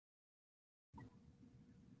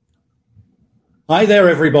Hi there,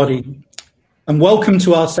 everybody, and welcome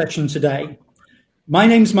to our session today. My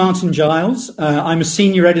name's Martin Giles. I'm a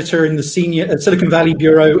senior editor in the Silicon Valley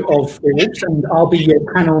Bureau of Forbes, and I'll be your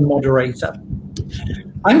panel moderator.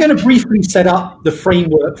 I'm going to briefly set up the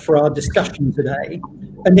framework for our discussion today,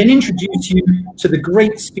 and then introduce you to the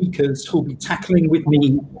great speakers who'll be tackling with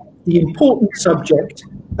me the important subject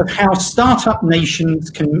of how startup nations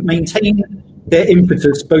can maintain their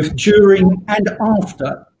impetus both during and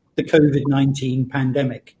after the COVID-19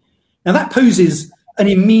 pandemic. Now that poses an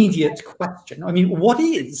immediate question. I mean, what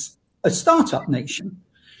is a startup nation?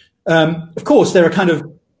 Of course, there are kind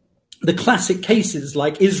of the classic cases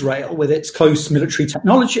like Israel with its close military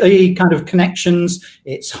technology kind of connections,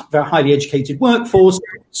 its very highly educated workforce,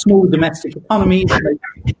 small domestic economies,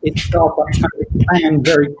 its startups kind of expand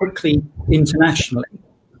very quickly internationally.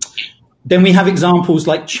 Then we have examples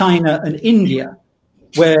like China and India,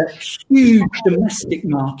 where huge domestic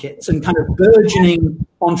markets and kind of burgeoning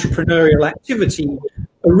entrepreneurial activity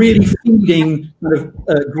are really feeding kind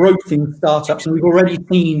of growth in startups. And we've already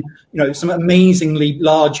seen, some amazingly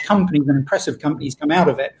large companies and impressive companies come out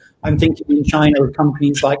of it. I'm thinking in China of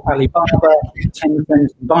companies like Alibaba, Tencent, and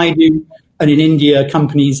Baidu, and in India,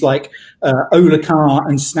 companies like Olakar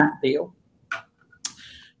and Snapdeal.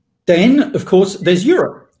 Then, of course, there's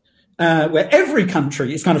Europe. Where every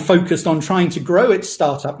country is kind of focused on trying to grow its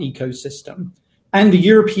startup ecosystem. And the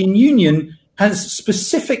European Union has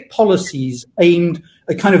specific policies aimed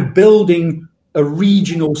at kind of building a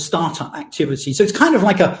regional startup activity. So it's kind of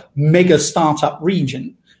like a mega startup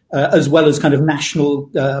region, as well as kind of national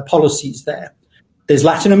policies there. There's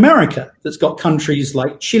Latin America that's got countries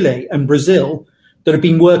like Chile and Brazil that have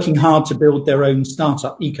been working hard to build their own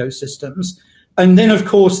startup ecosystems. And then, of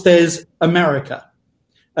course, there's America.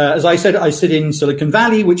 As I said, I sit in Silicon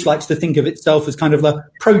Valley, which likes to think of itself as kind of a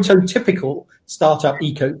prototypical startup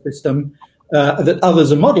ecosystem that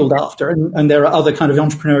others are modeled after. And there are other kind of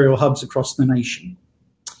entrepreneurial hubs across the nation.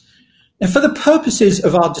 Now, for the purposes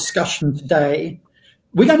of our discussion today,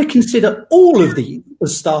 we're going to consider all of these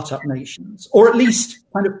as startup nations, or at least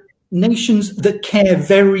kind of nations that care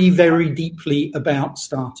very, very deeply about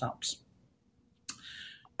startups.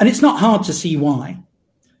 And it's not hard to see why.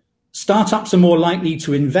 Startups are more likely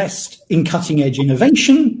to invest in cutting-edge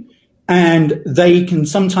innovation, and they can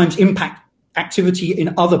sometimes impact activity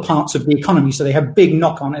in other parts of the economy, so they have big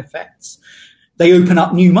knock-on effects. They open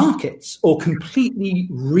up new markets or completely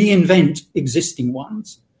reinvent existing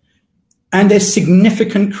ones. And they're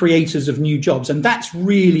significant creators of new jobs, and that's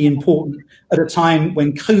really important at a time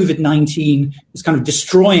when COVID-19 is kind of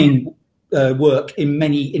destroying work in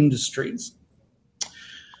many industries.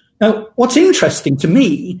 Now, what's interesting to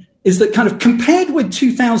me is that kind of compared with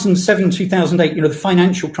 2007, 2008, the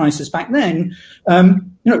financial crisis back then,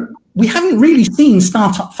 we haven't really seen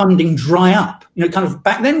startup funding dry up. Kind of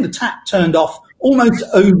back then the tap turned off almost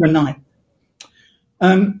overnight.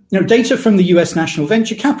 Data from the US National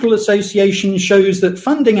Venture Capital Association shows that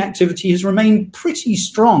funding activity has remained pretty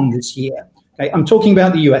strong this year. Okay, I'm talking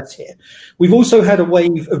about the US here. We've also had a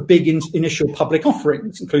wave of big initial public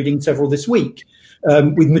offerings, including several this week.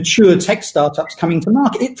 With mature tech startups coming to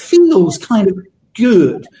market, it feels kind of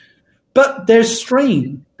good. But there's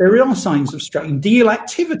strain. There are signs of strain. Deal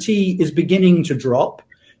activity is beginning to drop,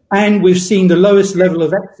 and we've seen the lowest level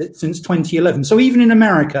of exit since 2011. So even in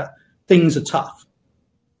America, things are tough.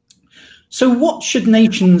 So what should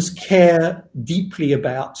nations care deeply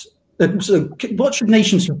about? What should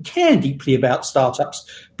nations who care deeply about startups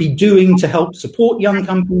be doing to help support young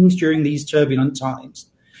companies during these turbulent times?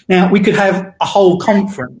 Now, we could have a whole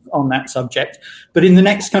conference on that subject, but in the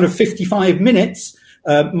next kind of 55 minutes,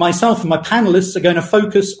 myself and my panelists are going to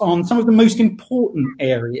focus on some of the most important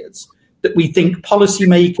areas that we think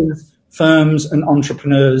policymakers, firms, and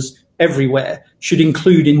entrepreneurs everywhere should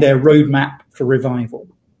include in their roadmap for revival.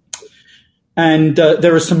 And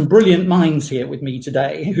there are some brilliant minds here with me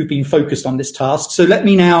today who've been focused on this task. So let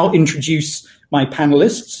me now introduce my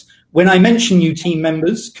panelists. When I mention you team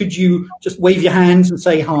members, could you just wave your hands and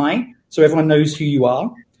say hi so everyone knows who you are?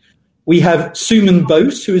 We have Suman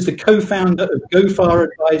Bose, who is the co-founder of GoFar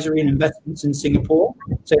Advisory and Investments in Singapore.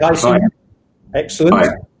 Say hi, Suman. Excellent.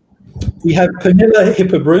 Hi. We have Pernille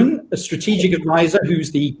Hippe Brun, a strategic advisor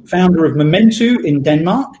who's the founder of Momentu in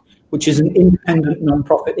Denmark, which is an independent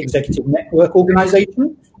non-profit executive network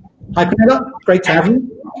organization. Hi, Pernille. Great to have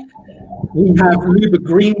you. We have Luba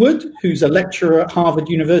Greenwood, who's a lecturer at Harvard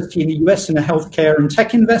University in the US and a healthcare and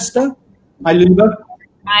tech investor. Hi, Luba.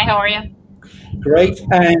 Hi, how are you? Great.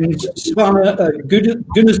 And Svana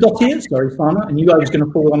Gunnarsdóttir, sorry, Svana, I knew I was going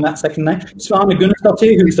to fall on that second name. Svana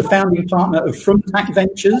Gunnarsdóttir, who is the founding partner of Frumtak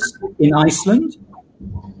Ventures in Iceland.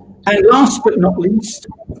 And last but not least,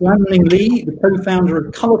 Mingli, the co-founder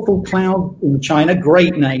of ColorfulClouds in China.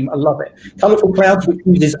 Great name, I love it. ColorfulClouds, which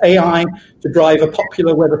uses AI to drive a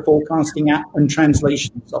popular weather forecasting app and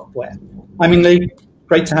translation software. Hi, Mingli,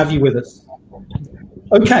 great to have you with us.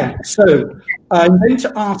 Okay, so I'm going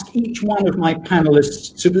to ask each one of my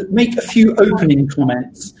panelists to make a few opening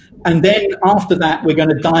comments, and then after that, we're going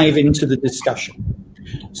to dive into the discussion.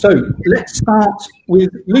 So let's start with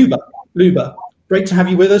Luba. Luba, great to have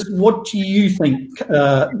you with us. What do you think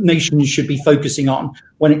nations should be focusing on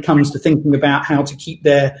when it comes to thinking about how to keep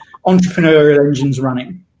their entrepreneurial engines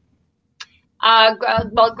running?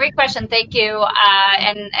 Well, great question. Thank you.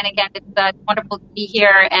 And again, it's wonderful to be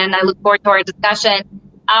here, and I look forward to our discussion.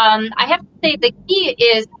 I have to say the key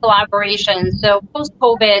is collaboration. So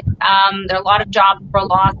post-COVID, there are a lot of jobs were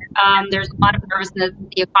lost. There's a lot of nervousness in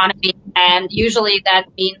the economy, and usually that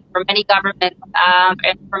means for many governments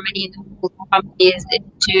and for many individual companies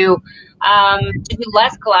to do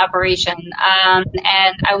less collaboration.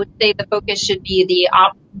 And I would say the focus should be the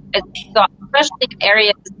opposite, especially in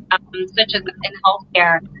areas such as in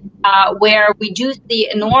healthcare, where we do see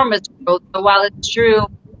enormous growth. So while it's true,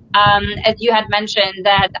 as you had mentioned,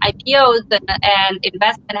 that IPOs and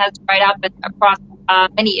investment has dried up across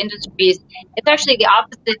many industries, it's actually the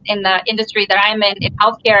opposite in the industry that I'm in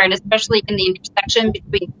healthcare, and especially in the intersection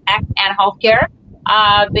between tech and healthcare,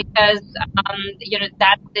 because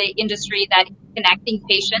that's the industry that is connecting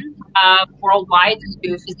patients worldwide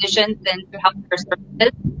to physicians and to healthcare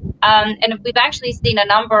services. And we've actually seen a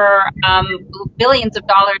number, billions of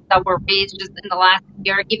dollars that were raised just in the last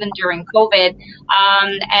year, even during COVID,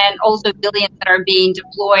 and also billions that are being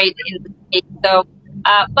deployed in the space. So,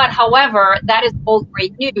 but however, that is all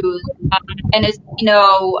great news. And as you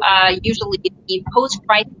know, usually the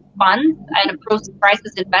post-crisis funds and a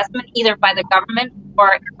post-crisis investment, either by the government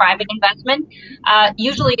or private investment,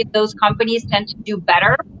 usually those companies tend to do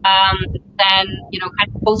better than kind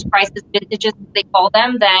of post-crisis vintages, as they call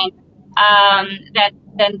them, than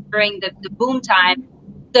during the boom time.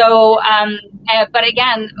 So, but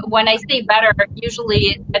again, when I say better,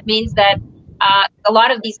 usually that means that a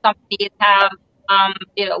lot of these companies have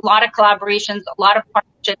a lot of collaborations, a lot of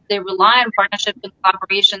partnerships. They rely on partnerships and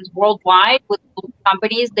collaborations worldwide with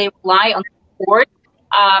companies. They rely on support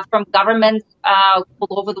from governments all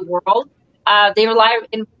over the world. They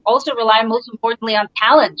also rely most importantly on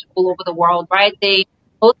talent all over the world, right?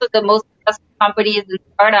 Most of the most successful companies and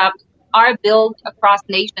startups are built across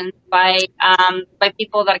nations by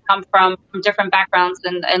people that come from different backgrounds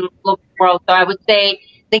and local world. So I would say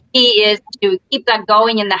the key is to keep that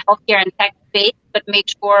going in the healthcare and tech space, but make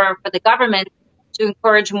sure for the government to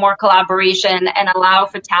encourage more collaboration and allow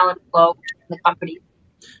for talent flow in the companies.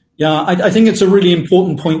 Yeah, I think it's a really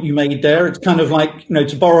important point you made there. It's kind of like,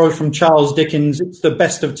 to borrow from Charles Dickens, it's the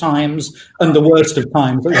best of times and the worst of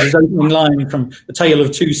times. That was his opening line from A Tale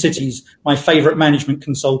of Two Cities, my favorite management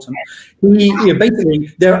consultant.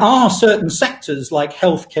 Basically, there are certain sectors like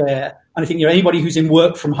healthcare, and I think anybody who's in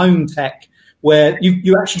work from home tech, where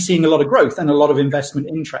you're actually seeing a lot of growth and a lot of investment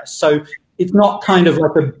interest. So it's not kind of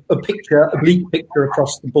like a bleak picture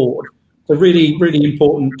across the board. So really, really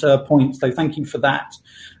important point. So thank you for that.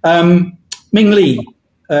 Mingli,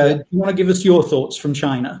 do you want to give us your thoughts from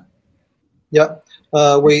China? Yeah,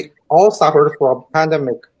 we all suffered from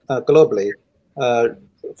pandemic globally.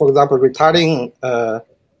 For example, retiring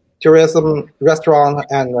tourism, restaurant,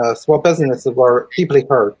 and small businesses were deeply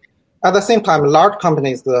hurt. At the same time, large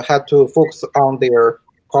companies had to focus on their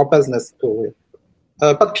core business too.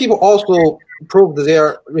 But people also proved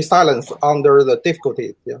their resilience under the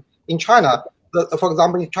difficulties. Yeah. In China, for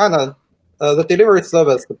example, in China, the delivery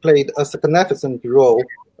service played a significant role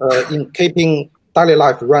in keeping daily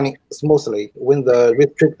life running smoothly when the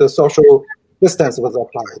restricted social distance was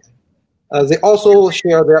applied. They also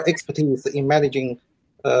share their expertise in managing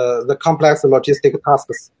the complex logistic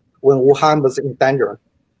tasks when Wuhan was in danger.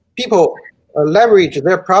 People leverage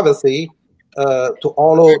their privacy to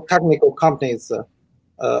allow technical companies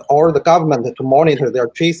or the government to monitor their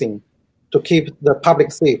tracing to keep the public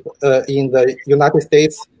safe in the United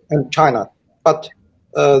States and China. But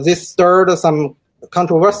this stirred some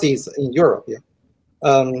controversies in Europe. Yeah.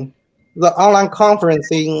 The online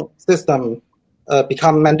conferencing system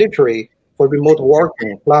become mandatory for remote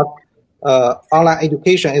working, plus online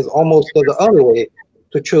education is almost the only way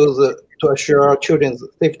to choose to assure children's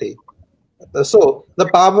safety. So the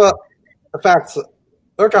above facts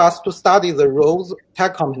urge us to study the roles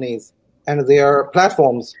tech companies and their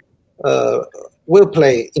platforms will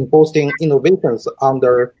play in boosting innovations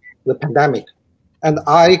under the pandemic. And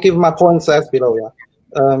I give my points as below. Yeah.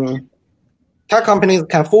 tech companies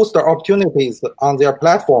can foster opportunities on their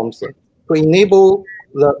platforms to enable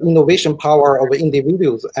the innovation power of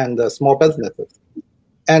individuals and small businesses.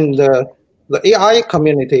 And the AI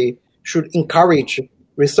community should encourage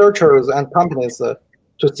researchers and companies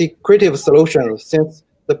to seek creative solutions, since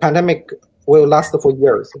the pandemic will last for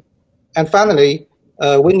years. And finally,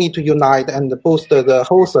 we need to unite and boost the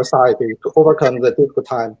whole society to overcome the difficult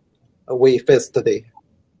time we face today.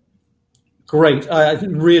 Great. I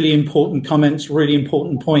think really important comments, really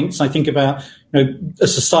important points. I think about a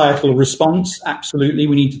societal response. Absolutely.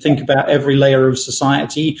 We need to think about every layer of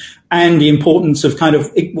society and the importance of kind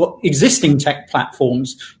of what existing tech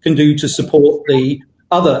platforms can do to support the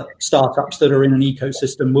other startups that are in an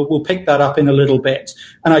ecosystem. We'll pick that up in a little bit.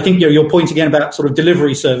 And I think your point again about sort of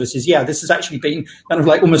delivery services. Yeah, this has actually been kind of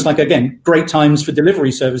like almost like, again, great times for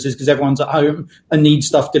delivery services because everyone's at home and needs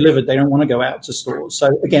stuff delivered. They don't want to go out to stores. So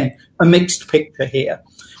again, a mixed picture here.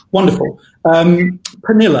 Wonderful.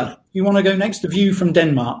 Pernille, you want to go next? A view from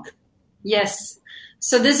Denmark. Yes.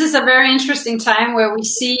 So this is a very interesting time where we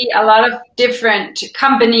see a lot of different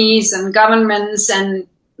companies and governments and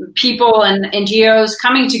people and NGOs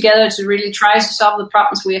coming together to really try to solve the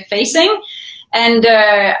problems we are facing. And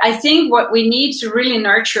I think what we need to really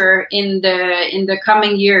nurture in the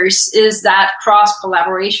coming years is that cross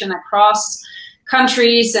collaboration across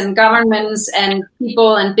countries and governments and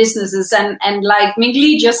people and businesses. And like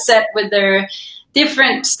Mingli just said, with their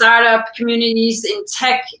different startup communities in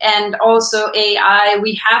tech and also AI,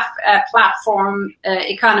 we have a platform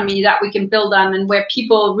economy that we can build on, and where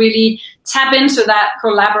people really tap into that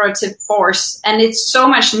collaborative force. And it's so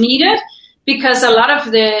much needed, because a lot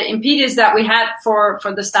of the impetus that we had for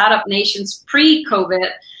the startup nations pre-COVID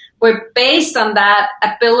were based on that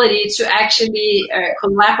ability to actually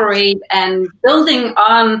collaborate and building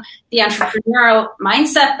on the entrepreneurial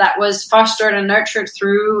mindset that was fostered and nurtured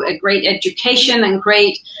through a great education and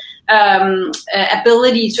great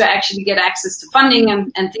ability to actually get access to funding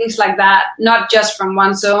and things like that, not just from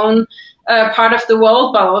one's own part of the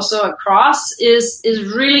world, but also across, is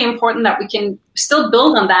really important that we can still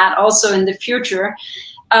build on that also in the future.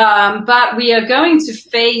 But we are going to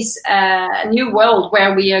face a new world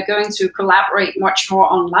where we are going to collaborate much more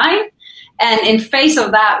online. And in face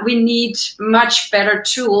of that, we need much better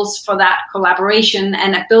tools for that collaboration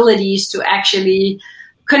and abilities to actually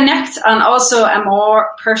connect on also a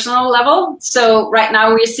more personal level. So right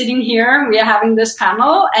now we're sitting here, we are having this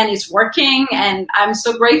panel and it's working. And I'm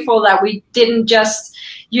so grateful that we didn't just,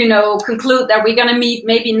 conclude that we're going to meet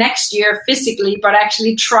maybe next year physically, but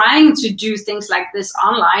actually trying to do things like this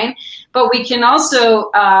online. But we can also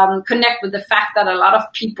connect with the fact that a lot of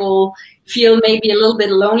people feel maybe a little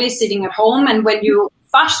bit lonely sitting at home. And when you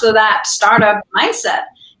foster that startup mindset,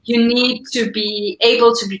 you need to be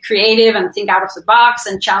able to be creative and think out of the box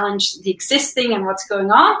and challenge the existing and what's going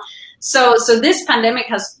on. So this pandemic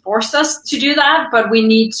has forced us to do that, but we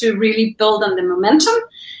need to really build on the momentum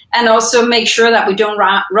and also make sure that we don't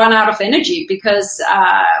run out of energy, because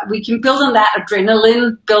we can build on that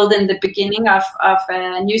adrenaline, build in the beginning of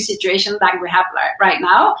a new situation like we have right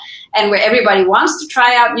now, and where everybody wants to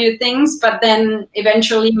try out new things, but then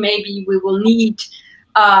eventually maybe we will need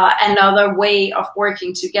another way of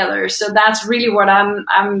working together. So that's really what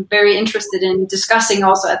I'm very interested in discussing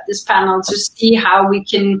also at this panel, to see how we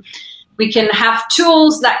can have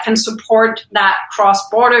tools that can support that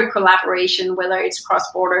cross-border collaboration, whether it's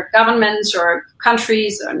cross-border governments or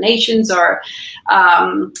countries or nations or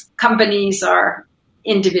companies or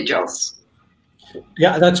individuals.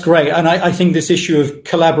 Yeah, that's great. And I think this issue of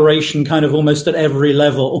collaboration kind of almost at every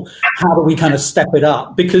level, how do we kind of step it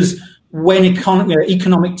up? Because when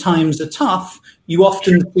economic times are tough, you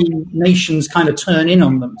often see nations kind of turn in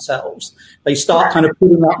on themselves. They start kind of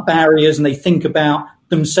putting up barriers and they think about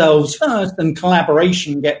themselves first, and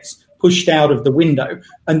collaboration gets pushed out of the window.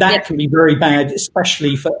 And that can be very bad,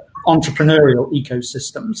 especially for entrepreneurial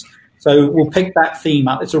ecosystems. So we'll pick that theme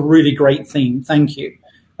up. It's a really great theme. Thank you.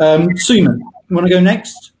 Suman, you want to go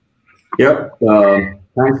next? Yeah,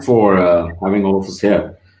 thanks for having all of us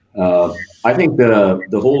here. I think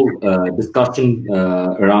the whole discussion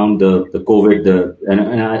around the COVID,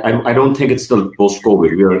 and I don't think it's still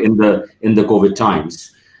post-COVID. We are in the COVID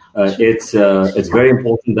times. It's very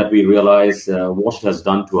important that we realize what it has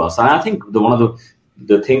done to us. And I think one of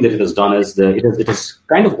the thing that it has done is it has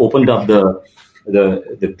kind of opened up the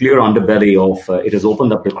clear underbelly of it has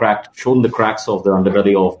opened up shown the cracks of the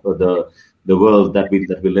underbelly of the world that we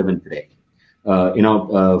live in today.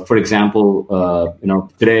 For example,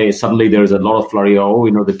 today suddenly there's a lot of flurry.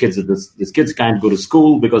 These kids can't go to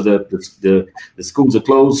school because the schools are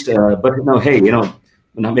closed. But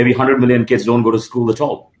maybe 100 million kids don't go to school at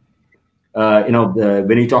all.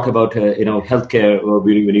 when you talk about healthcare, or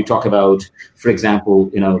when you talk about, for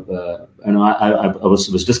example, I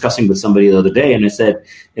was discussing with somebody the other day, and I said,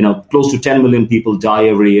 close to 10 million people die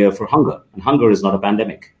every year for hunger, and hunger is not a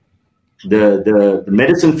pandemic. The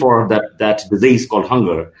medicine for that disease called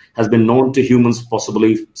hunger has been known to humans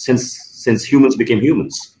possibly since humans became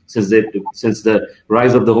humans, since the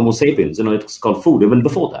rise of the Homo sapiens. It's called food. Even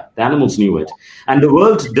before that, the animals knew it, and the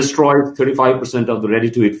world destroys 35% of the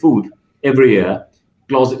ready-to-eat food every year,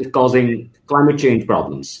 causing climate change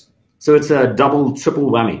problems. So it's a double,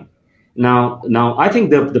 triple whammy. Now I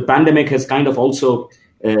think the pandemic has kind of also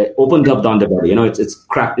opened up the underbelly. It's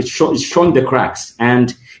cracked. It's showing the cracks,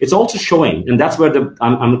 and it's also showing, and that's where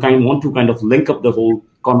want to kind of link up the whole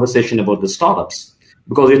conversation about the startups,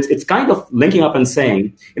 because it's kind of linking up and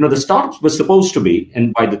saying, the startups were supposed to be,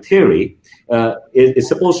 and by the theory, it's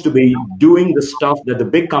supposed to be doing the stuff that the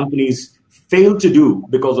big companies fail to do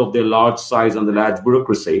because of their large size and the large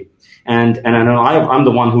bureaucracy. And I know I'm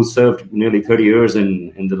the one who served nearly 30 years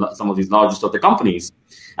in some of these largest of the companies.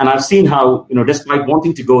 And I've seen how, despite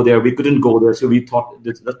wanting to go there, we couldn't go there. So we thought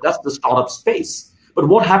that's the startup space. But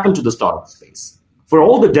what happened to the startup space? For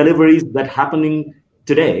all the deliveries that happening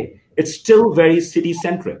today, it's still very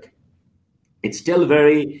city-centric. It's still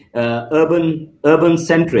very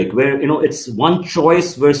urban-centric, where, it's one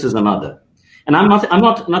choice versus another. And I'm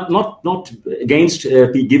not against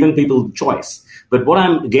giving people choice, but what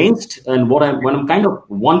I'm against, and what I'm kind of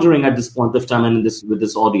wondering at this point of time and with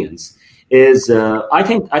this audience is, I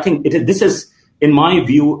think this is, in my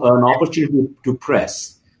view, an opportunity to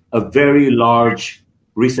press a very large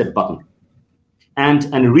reset button and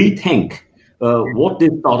rethink what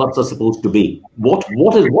these startups are supposed to be. What's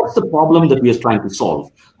the problem that we are trying to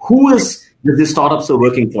solve? Who is that these startups are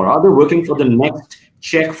working for? Are they working for the next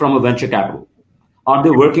check from a venture capital? Are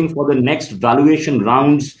they working for the next valuation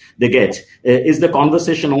rounds they get? Is the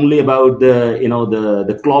conversation only about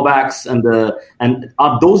the clawbacks and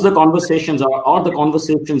are those the conversations? Are the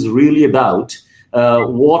conversations really about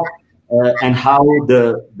what and how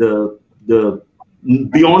the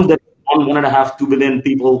beyond the 1.5-2 billion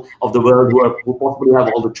people of the world who possibly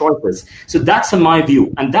have all the choices? So that's in my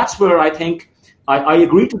view, and that's where I think I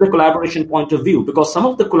agree to the collaboration point of view, because some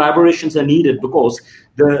of the collaborations are needed, because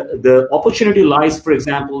the opportunity lies, for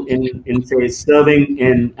example, in say serving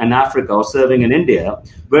in Africa or serving in India,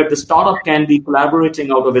 where the startup can be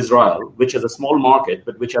collaborating out of Israel, which is a small market,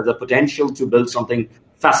 but which has a potential to build something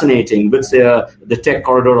fascinating with the tech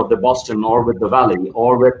corridor of the Boston, or with the Valley,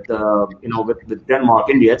 or with Denmark,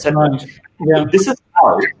 India, etc. Right. Yeah. This is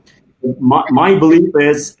how. My belief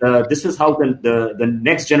is this is how the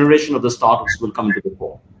next generation of the startups will come into the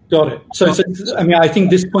fore. Got it. So I think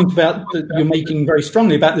this point about that you're making very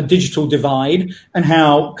strongly about the digital divide and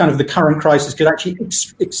how kind of the current crisis could actually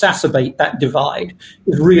exacerbate that divide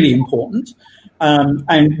is really important.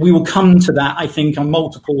 And we will come to that, I think, on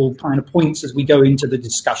multiple kind of points as we go into the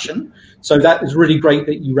discussion. So that is really great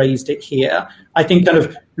that you raised it here. I think kind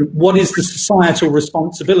of what is the societal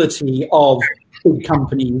responsibility of big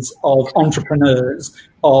companies, of entrepreneurs,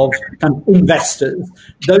 of kind of investors?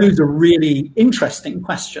 Those are really interesting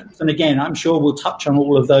questions. And again, I'm sure we'll touch on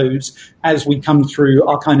all of those as we come through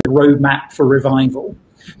our kind of roadmap for revival.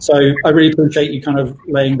 So I really appreciate you kind of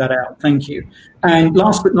laying that out. Thank you. And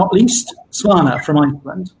last but not least, Svana from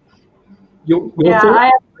Iceland. Your thought?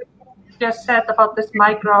 I just said about this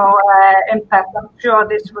micro impact. I'm sure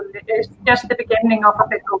this is just the beginning of a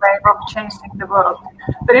bigger wave of changing the world.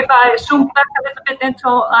 But if I zoom back a little bit into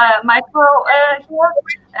micro here,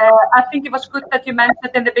 I think it was good that you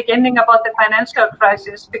mentioned in the beginning about the financial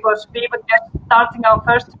crisis, because we were just starting our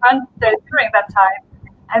first fund during that time.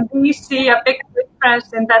 And we see a big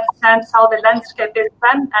difference in that sense, how the landscape is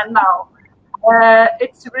then and now.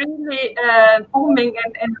 It's really booming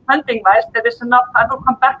in funding-wise. There is enough. I will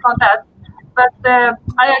come back on that. But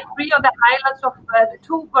I agree on the highlights of the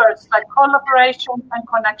two words, like collaboration and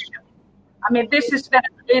connection. I mean, this is what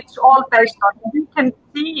it's all based on. We can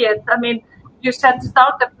see it. I mean, you said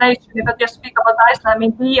startup nation. If I just speak about Iceland, I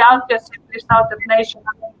mean, we are just simply startup nation.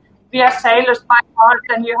 I mean, we are sailors by heart,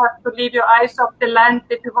 and you have to leave your eyes off the land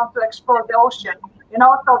if you want to explore the ocean.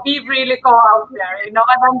 So we really go out there, and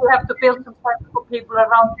then we have to build some practical people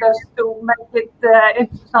around us to make it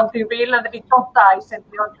into something real, and we don't die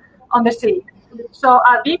simply on the sea. So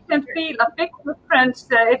we can feel a big difference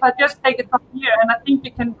if I just take it from here, and I think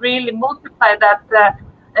we can really multiply that.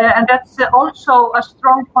 And that's also a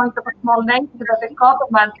strong point of a small nation, that the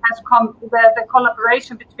government has come to the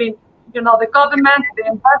collaboration between the government, the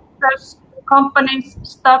investors, companies,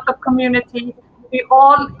 startup community. We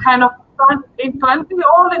all kind of front into, and we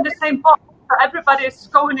all in the same boat. So everybody is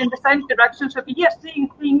going in the same direction. So we are seeing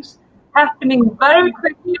things happening very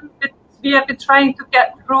quickly, which we have been trying to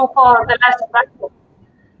get through for the last decade.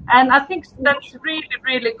 And I think that's really,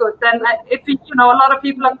 really good. And if a lot of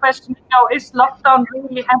people are questioning, is lockdown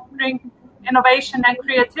really hampering innovation and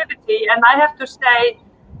creativity? And I have to say,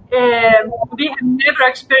 we have never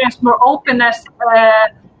experienced more openness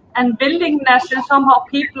and willingness, and somehow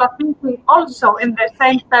people are thinking also in the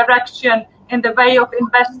same direction in the way of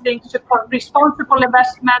investing, support responsible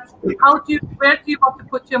investments. Where do you want to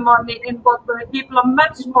put your money in what way? People are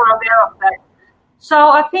much more aware of that. So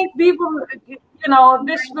I think we will,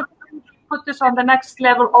 this will put us on the next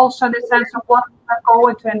level also in the sense of what we're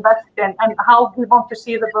going to invest in and how we want to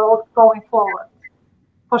see the world going forward.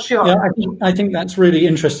 For sure. Yeah, I think that's really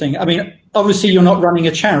interesting. I mean, obviously you're not running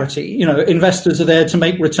a charity. Investors are there to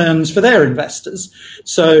make returns for their investors.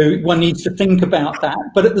 So one needs to think about that.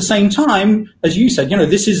 But at the same time, as you said,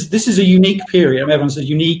 this is a unique period. Everyone says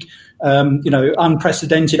unique,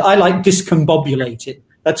 unprecedented. I like discombobulated.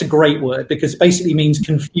 That's a great word because it basically means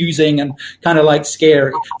confusing and kind of like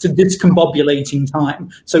scary. It's a discombobulating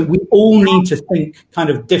time. So we all need to think kind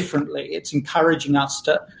of differently. It's encouraging us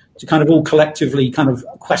to kind of all collectively kind of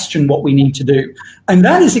question what we need to do. And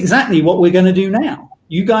that is exactly what we're going to do now.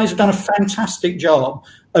 You guys have done a fantastic job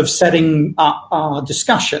of setting up our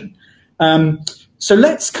discussion. So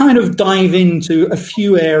let's kind of dive into a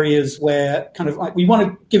few areas where kind of like we want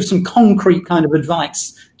to give some concrete kind of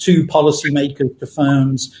advice to policymakers, to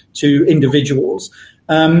firms, to individuals.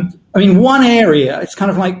 One area, it's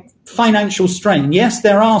kind of like financial strain. Yes,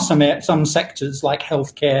 there are some sectors like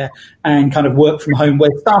healthcare and kind of work from home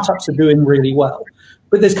where startups are doing really well.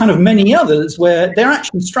 But there's kind of many others where they're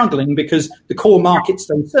actually struggling because the core markets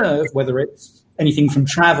they serve, whether it's anything from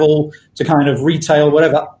travel to kind of retail,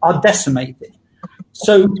 whatever, are decimated.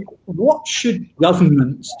 So what should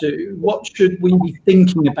governments do? What should we be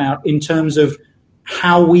thinking about in terms of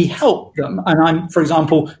how we help them? And for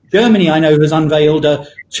example, Germany, I know, has unveiled a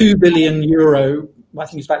 €2 billion, I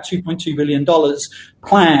think it's about $2.2 billion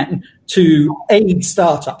plan to aid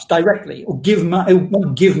startups directly. It will give money. It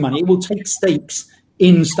won't give money. It will take stakes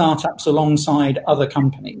in startups alongside other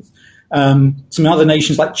companies. Some other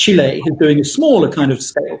nations like Chile is doing a smaller kind of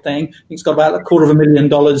scale thing. It's got about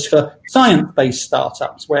 $250,000 for science-based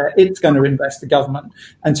startups where it's going to invest the government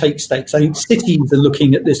and take stakes. I think cities are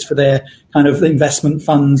looking at this for their kind of investment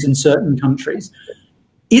funds in certain countries.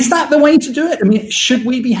 Is that the way to do it? I mean, should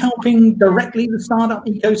we be helping directly the startup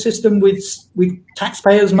ecosystem with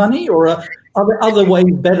taxpayers' money, or are there other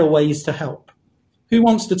ways, better ways to help? Who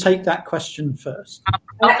wants to take that question first?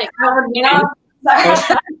 Luba,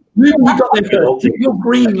 you got there first. Your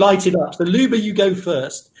green lighted up. So Luba, you go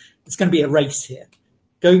first. It's going to be a race here.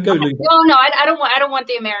 Go, Luba. No, I don't want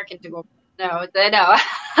the American to go. No. All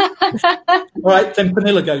right, then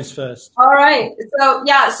Pernille goes first. All right.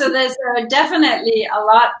 So there's definitely a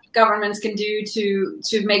lot governments can do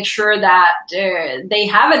to make sure that they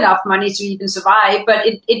have enough money to even survive. But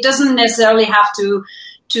it doesn't necessarily have to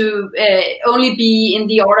only be in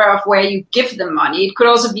the order of where you give them money. It could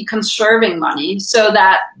also be conserving money so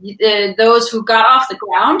that those who got off the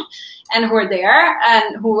ground and who are there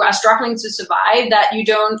and who are struggling to survive, that you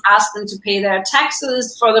don't ask them to pay their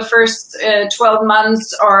taxes for the first 12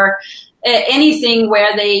 months or anything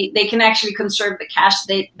where they can actually conserve the cash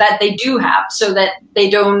that they do have so that they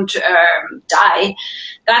don't die.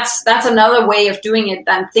 That's another way of doing it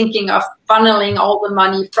than thinking of funneling all the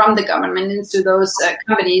money from the government into those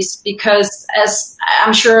companies, because as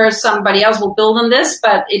I'm sure somebody else will build on this,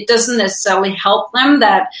 but it doesn't necessarily help them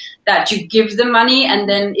that you give them money and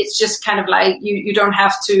then it's just kind of like you don't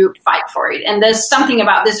have to fight for it. And there's something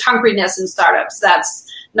about this hungriness in startups that's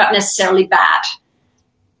not necessarily bad.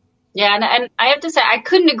 Yeah, and I have to say, I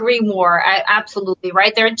couldn't agree more. Absolutely,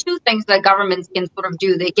 right? There are two things that governments can sort of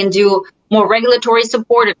do. They can do more regulatory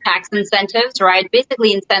support or tax incentives, right?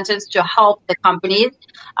 Basically incentives to help the companies.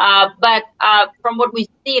 But from what we've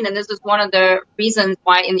seen, and this is one of the reasons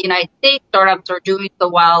why in the United States startups are doing so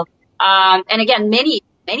well, and again, many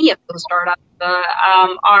of those startups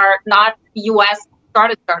are not U.S.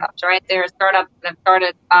 startups, right? There are startups that have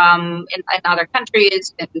started in other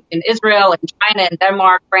countries, in Israel, in China, in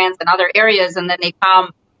Denmark, France, and other areas, and then they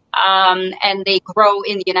come and they grow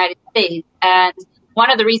in the United States. And one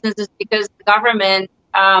of the reasons is because the government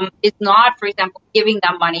is not, for example, giving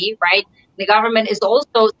them money, right? The government is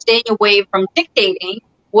also staying away from dictating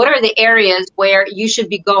what are the areas where you should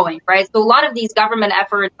be going, right? So a lot of these government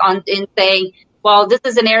efforts in saying, well, this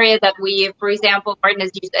is an area that we, for example, Martin,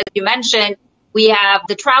 as you mentioned, We have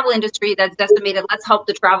the travel industry that's decimated. Let's help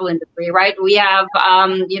the travel industry, right? We have,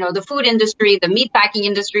 the food industry, the meatpacking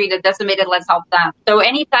industry that's decimated. Let's help them. So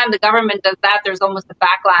anytime the government does that, there's almost a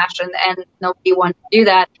backlash, and nobody wants to do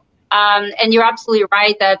that. And you're absolutely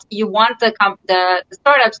right that you want the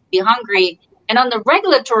startups to be hungry. And on the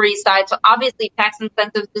regulatory side, so obviously tax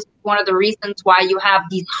incentives is one of the reasons why you have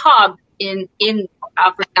these hubs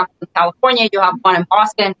for example, in California, you have one in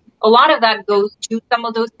Boston. A lot of that goes to some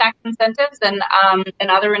of those tax incentives and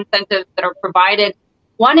other incentives that are provided.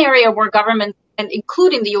 One area where governments, and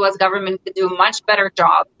including the U.S. government, could do a much better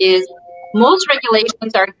job is most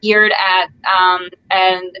regulations are geared at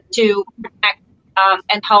and to protect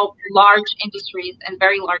and help large industries and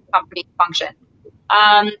very large companies function.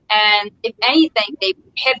 And if anything, they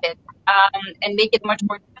pivot and make it much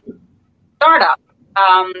more startup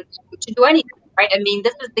to do anything, right? I mean,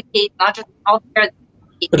 this is the case not just in healthcare.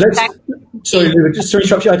 But sorry, Luba, just to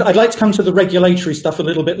interrupt you, I'd like to come to the regulatory stuff a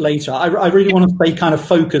little bit later. I really want to stay kind of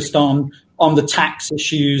focused on the tax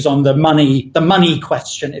issues, on the money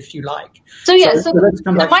question, if you like. So let's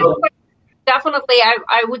come back to that. Definitely,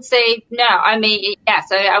 I would say no. I mean,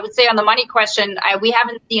 yes, I would say on the money question, we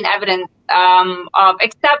haven't seen evidence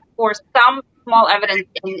except for some small evidence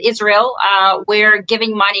in Israel, where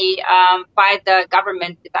giving money by the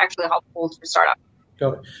government is actually helpful for startups.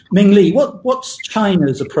 Got it. Mingli, what's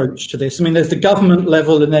China's approach to this? I mean, there's the government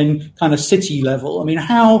level and then kind of city level. I mean,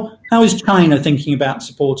 how is China thinking about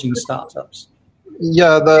supporting startups?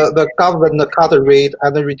 Yeah, the government cut the rate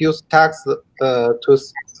and reduce tax to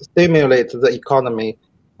stimulate the economy.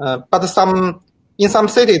 But in some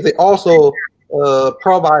cities, they also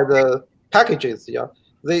provide packages. Yeah,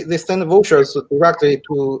 they send vouchers directly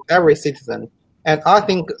to every citizen. And I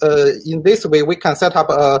think in this way, we can set up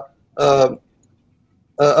a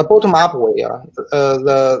bottom-up way.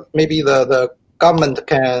 Maybe the government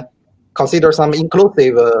can consider some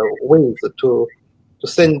inclusive ways to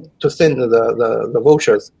send the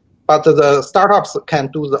vouchers, but the startups can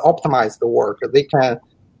do the optimized work. They can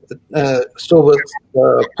solve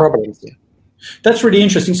the problems. That's really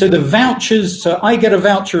interesting. So the vouchers. So I get a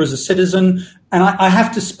voucher as a citizen, and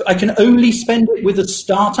I can only spend it with a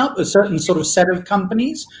startup, a certain sort of set of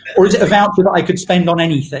companies, or is it a voucher that I could spend on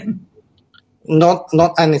anything? Not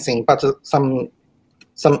anything, but some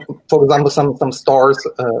for example, some stores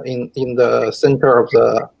in the center of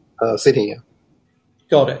the city.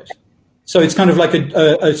 Got it. So it's kind of like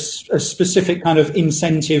a specific kind of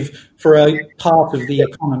incentive for a part of the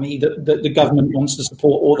economy that the government wants to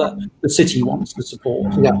support or that the city wants to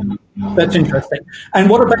support. Yeah, that's interesting. And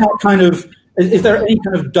what about kind of, is there any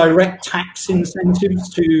kind of direct tax incentives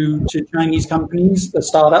to Chinese companies, the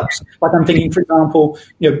startups? Like I'm thinking, for example,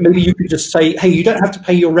 maybe you could just say, hey, you don't have to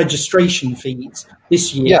pay your registration fees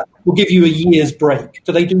this year. Yeah. We'll give you a year's break.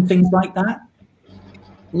 Do they do things like that?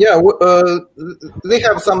 Yeah, they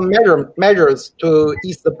have some measures to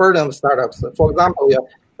ease the burden of startups. For example,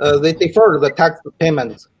 they defer the tax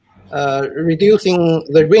payments, reducing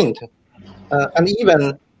the rent, and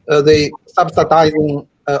even they subsidizing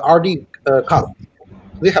R&D costs.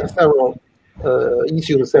 They have several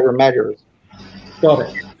measures. Got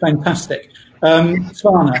it. Fantastic.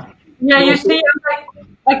 Svana. Yeah, you see,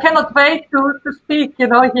 I cannot wait to speak,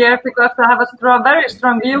 here because I have a very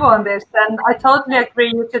strong view on this, and I totally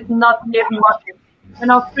agree. You should not give money.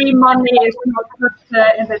 Free money is not good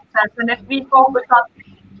in this sense. And if we focus on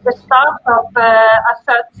the startup as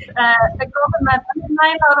such, the government,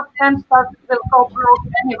 9 out of 10 startups will go broke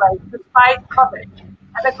anyway, despite COVID.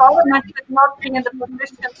 And the government should not be in the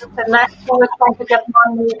position to select who is going to get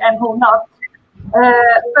money and who not.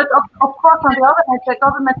 But of course, on the other hand, the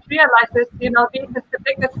government realizes, this is the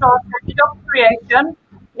biggest source of job creation,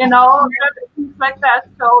 things like that.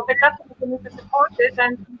 So they definitely need to support it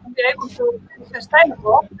and be able to be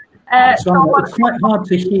sustainable. It's quite hard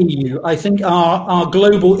to hear you. I think our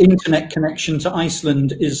global internet connection to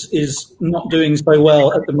Iceland is not doing so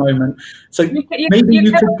mayll at the moment. So maybe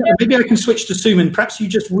I can switch to Suman. Perhaps you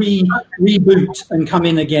just reboot and come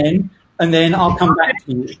in again. And then I'll come back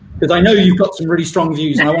to you, because I know you've got some really strong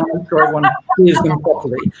views, and I want to make sure everyone hears them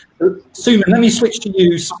properly. Suman, let me switch to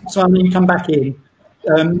you, so you come back in.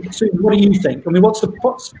 Suman, what do you think? I mean,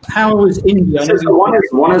 how is India? So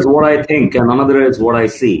one is what I think, and another is what I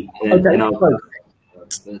see. Okay,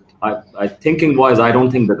 thinking-wise, I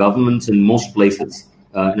don't think the governments in most places,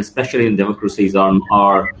 and especially in democracies,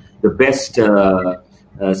 are the best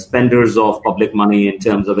spenders of public money in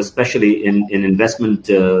terms of, especially in investment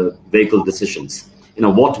vehicle decisions.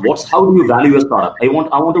 how do you value a startup? I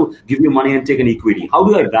want to give you money and take an equity. How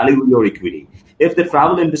do I value your equity? If the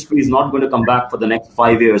travel industry is not going to come back for the next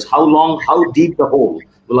 5 years, how deep the hole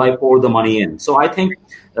will I pour the money in? So I think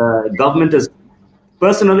government is,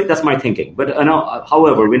 personally, that's my thinking. But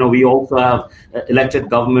however, we also have elected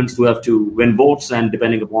governments who have to win votes, and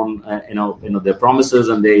depending upon their promises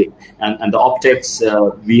and the optics,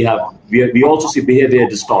 we also see behavior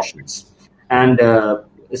distortions, and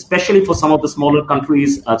especially for some of the smaller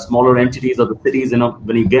countries, smaller entities or the cities,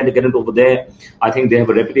 when you get it over there, I think they have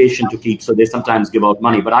a reputation to keep, so they sometimes give out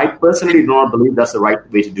money. But I personally do not believe that's the right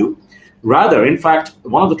way to do. Rather, in fact,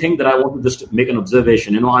 one of the things that I want to just make an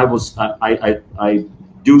observation, I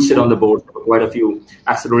do sit on the board for quite a few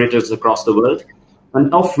accelerators across the world.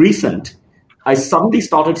 And of recent, I suddenly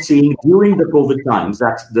started seeing during the COVID times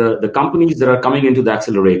that the companies that are coming into the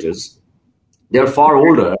accelerators, they're far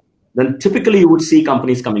older than typically you would see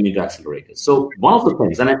companies coming into accelerators. So one of the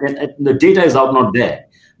things, and the data is out not there,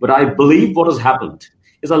 but I believe what has happened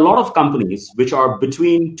is a lot of companies which are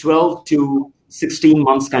between 12 to 16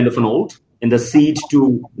 months kind of an old, in the seed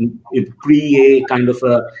to pre-A kind of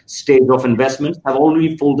a stage of investment, have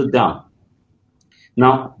already folded down.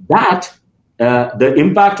 Now that the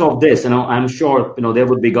impact of this, I'm sure there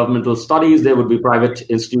would be governmental studies, there would be private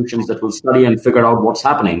institutions that will study and figure out what's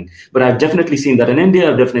happening. But I've definitely seen that in India.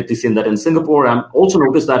 I've definitely seen that in Singapore. I've also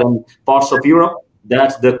noticed that in parts of Europe,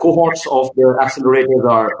 that the cohorts of the accelerators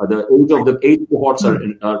the age cohorts are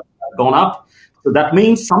gone up. So that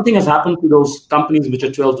means something has happened to those companies which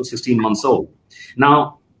are 12 to 16 months old.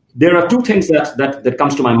 Now, there are two things that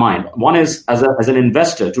comes to my mind. One is as an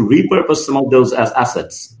investor to repurpose some of those as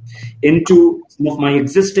assets into some of my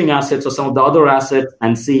existing assets or some of the other assets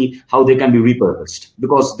and see how they can be repurposed.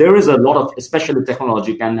 Because there is a lot of, especially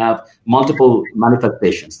technology, can have multiple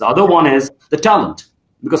manifestations. The other one is the talent.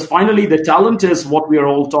 Because finally, the talent is what we are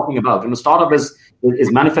all talking about. Startup is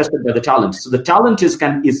manifested by the talent. So the talent is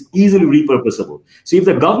easily repurposable. So if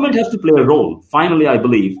the government has to play a role, finally, I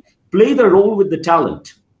believe, play the role with the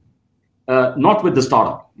talent, not with the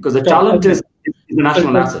startup, because the talent is the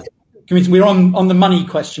national asset. We're on the money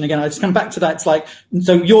question again. I just come back to that. It's like,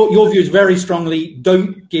 so your view is very strongly,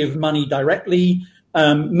 don't give money directly.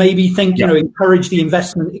 Maybe encourage the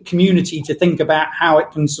investment community to think about how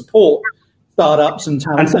it can support startups and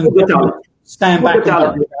talent, and stand back and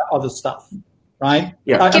talk about other stuff, right?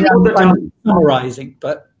 Yeah. I'm summarizing,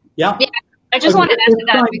 but yeah. I just want to add to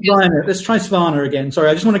that. Let's try Svana again. Sorry,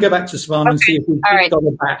 I just want to go back to Svana and see if we've got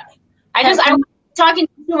her back. I'm talking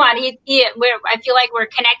to Suman. I feel like we're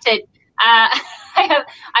connected. I have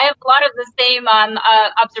a lot of the same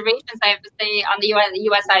observations I have to say on the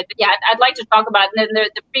US side. But yeah, I'd like to talk about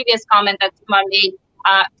the previous comment that Suman made.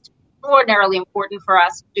 Extraordinarily important for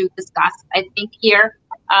us to discuss, I think, here,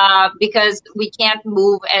 because we can't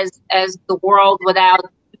move as the world without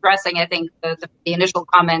addressing, I think, the initial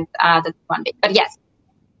comment that Suman made. But yes.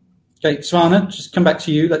 Okay, Svana, just come back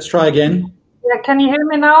to you. Let's try again. Yeah, can you hear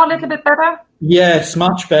me now a little bit better? Yes,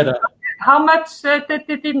 much better. How much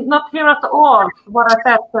did you not hear at all what I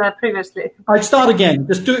said previously? I'd start again.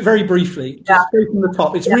 Just do it very briefly. Just go from the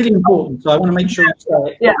top. It's really important, so I want to make sure you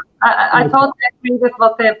say it. Yeah, I totally agree with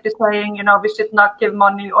what they've been saying. We should not give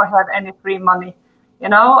money or have any free money,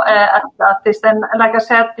 at this. And like I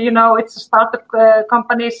said, it's a startup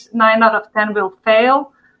companies, 9 out of 10 will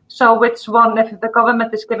fail. So which one, if the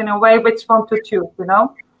government is giving away, which one to choose,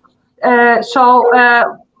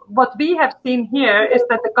 what we have seen here is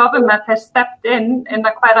that the government has stepped in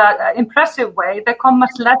a quite impressive way. They come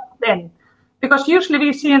much less in, because usually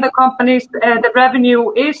we see in the companies the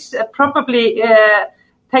revenue is probably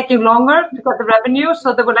taking longer to get the revenue,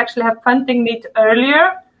 so they will actually have funding needs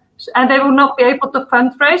earlier, and they will not be able to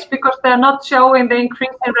fundraise because they are not showing the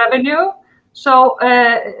increase in revenue. So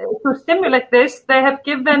to stimulate this, they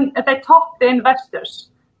taught the investors.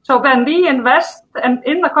 So when we invest and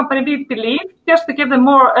in the company we believe, just to give them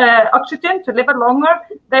more oxygen to live longer,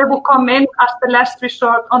 they will come in as the last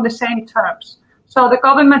resort on the same terms. So the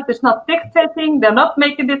government is not dictating, they're not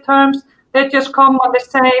making the terms, they just come on the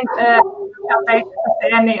same basis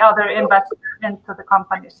as any other investor into the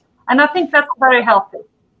companies. And I think that's very healthy.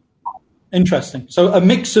 Interesting. So a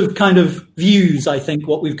mix of kind of views, I think,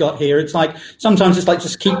 what we've got here. It's like, sometimes it's like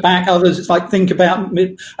just keep back, others it's like think about,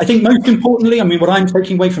 I think most importantly, what I'm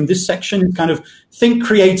taking away from this section is kind of think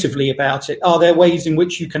creatively about it. Are there ways in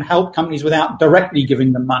which you can help companies without directly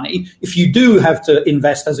giving them money? If you do have to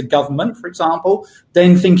invest as a government, for example,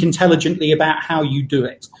 then think intelligently about how you do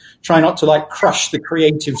it. Try not to crush the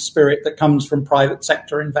creative spirit that comes from private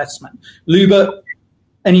sector investment. Luba,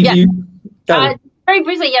 any view? Go. Very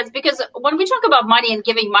briefly, yes, because when we talk about money and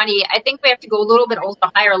giving money, I think we have to go a little bit also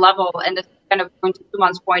higher level. And this is kind of going to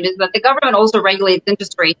Suman's point, is that the government also regulates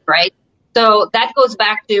interest rates, right? So that goes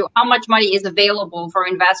back to how much money is available for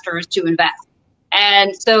investors to invest.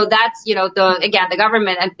 And so that's, the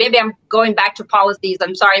government, and maybe I'm going back to policies.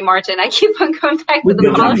 I'm sorry, Martin, I keep on going back to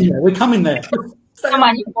the policy. We're coming there. Come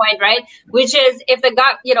on, your point, right? Which is, if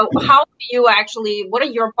how do you actually, what are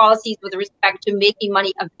your policies with respect to making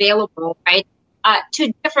money available, right?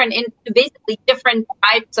 To basically different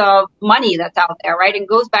types of money that's out there, right? And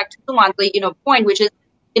goes back to Suman's, point, which is,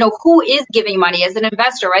 who is giving money as an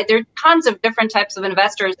investor, right? There are tons of different types of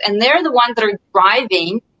investors, and they're the ones that are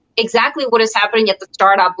driving exactly what is happening at the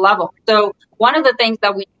startup level. So one of the things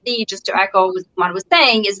that we see, just to echo what Suman was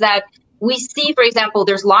saying, is that we see, for example,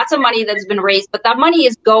 there's lots of money that's been raised, but that money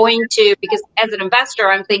is going to, because as an investor,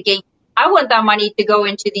 I'm thinking, I want that money to go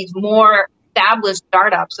into these more established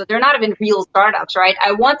startups. So they're not even real startups, right?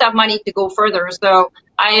 I want that money to go further. So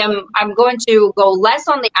I'm going to go less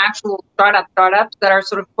on the actual startups that are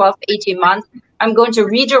sort of 12 to 18 months. I'm going to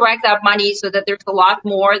redirect that money so that there's a lot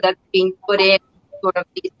more that's being put in sort of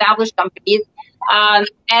the established companies.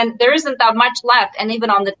 And there isn't that much left. And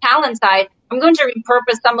even on the talent side, I'm going to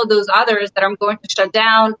repurpose some of those others that I'm going to shut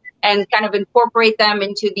down and kind of incorporate them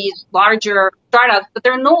into these larger startups, but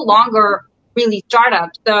they're no longer really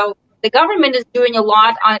startups. So the government is doing a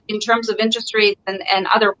lot in terms of interest rates and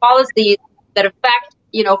other policies that affect,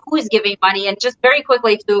 who is giving money. And just very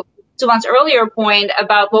quickly to Suman's earlier point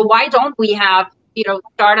about, well, why don't we have,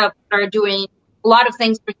 startups that are doing a lot of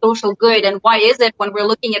things for social good? And why is it when we're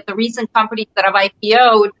looking at the recent companies that have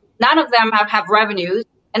IPO'd, none of them have revenues,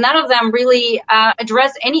 and none of them really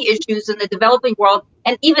address any issues in the developing world,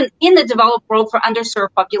 and even in the developed world for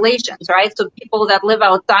underserved populations, right? So people that live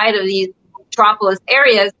outside of these metropolis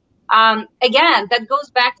areas. Again, that goes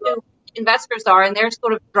back to who investors are, and they're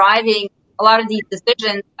sort of driving a lot of these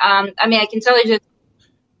decisions. I can tell you just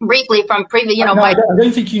briefly from previous, I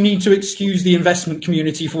don't think you need to excuse the investment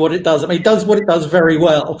community for what it does. It does what it does very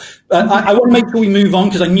well. I want to make sure we move on,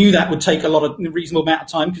 because I knew that would take a reasonable amount of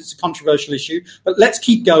time, because it's a controversial issue. But let's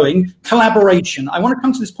keep going. Collaboration. I want to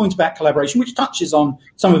come to this point about collaboration, which touches on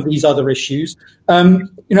some of these other issues.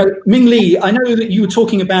 Mingli, I know that you were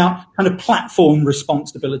talking about kind of platform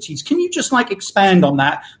responsibilities. Can you just expand on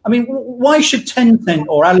that? Why should Tencent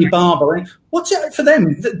or Alibaba, what's it for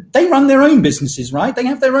them? They run their own businesses, right? They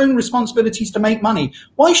have their own responsibilities to make money.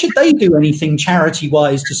 Why should they do anything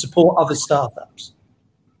charity-wise to support other startups?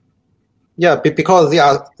 Yeah, because they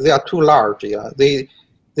are too large. Yeah, they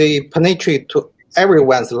penetrate to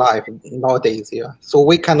everyone's life nowadays. Yeah, so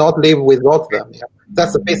we cannot live without them. Yeah,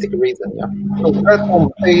 that's the basic reason. Yeah, so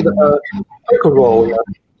platform played a critical role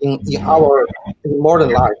in our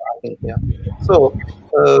modern life, I think. Yeah, so.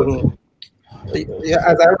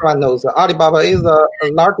 As everyone knows, Alibaba is the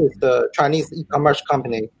largest Chinese e-commerce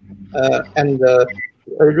company, and they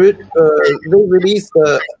released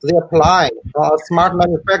their plan on smart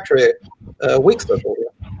manufacturing weeks ago.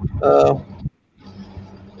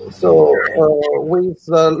 With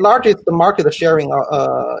the largest market sharing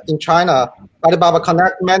in China, Alibaba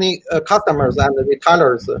connects many customers and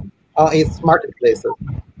retailers on its marketplaces.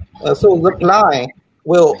 So the plan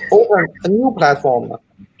will open a new platform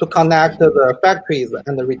to connect the factories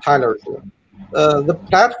and the retailers. The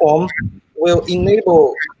platform will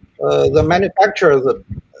enable the manufacturers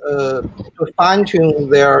to fine-tune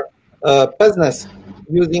their business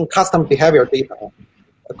using custom behavior data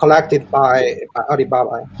collected by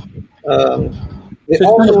Alibaba. It's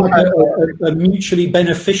also a mutually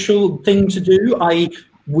beneficial thing to do, i.e.,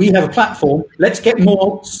 we have a platform, let's get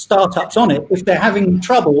more startups on it. If they're having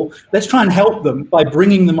trouble, let's try and help them by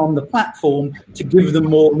bringing them on the platform to give them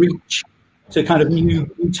more reach to kind of new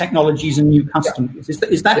technologies and new customers.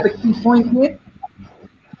 Is that the key point here?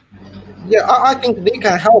 Yeah, I think they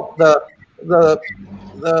can help the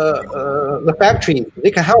factories.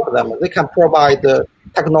 They can help them. They can provide the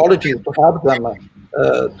technologies to help them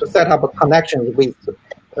to set up connections with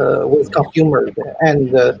consumers,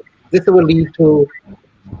 and this will lead to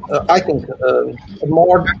I think a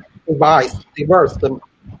more diverse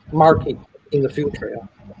market in the future. Yeah.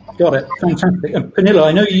 Got it. Fantastic. And Pernille,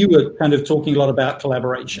 I know you were kind of talking a lot about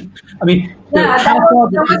collaboration. How far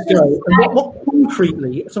does this go? And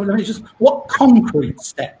what concrete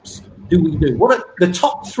steps do we do? What are the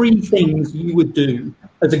top 3 things you would do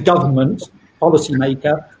as a government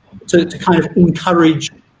policymaker to kind of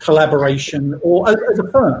encourage collaboration, or as a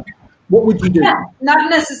firm? What would you do? Yeah, not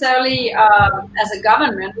necessarily as a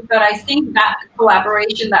government, but I think that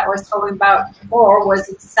collaboration that I was talking about before was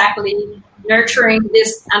exactly nurturing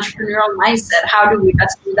this entrepreneurial mindset. How do we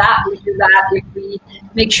best do that? We do that if we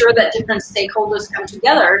make sure that different stakeholders come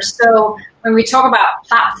together. So when we talk about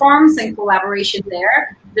platforms and collaboration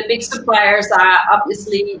there, the big suppliers are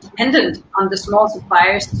obviously dependent on the small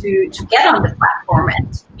suppliers to get on the platform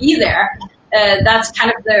and to be there. That's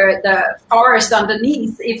kind of the forest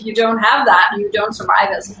underneath. If you don't have that, you don't survive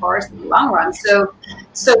as a forest in the long run.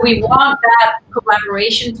 So we want that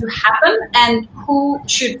collaboration to happen, and who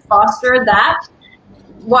should foster that?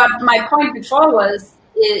 What my point before was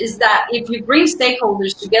is that if you bring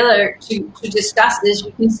stakeholders together to discuss this,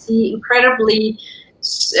 you can see incredibly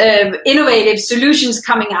innovative solutions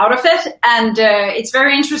coming out of it. And it's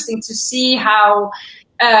very interesting to see how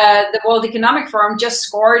the World Economic Forum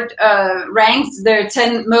just ranked their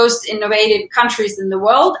 10 most innovative countries in the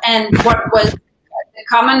world. And what was the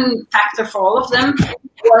common factor for all of them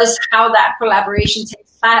was how that collaboration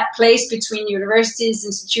takes place between universities,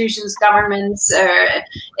 institutions, governments,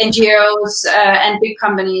 NGOs, and big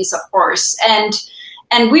companies, of course.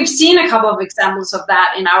 And we've seen a couple of examples of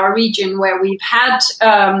that in our region where we've had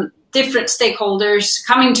different stakeholders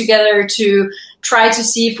coming together to try to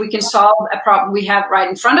see if we can solve a problem we have right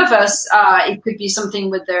in front of us. It could be something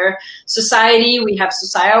with their society. We have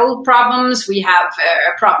societal problems. We have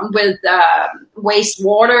a problem with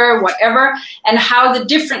wastewater, whatever, and how the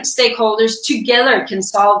different stakeholders together can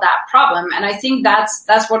solve that problem. And I think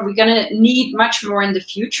that's what we're going to need much more in the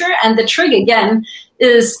future. And the trick, again,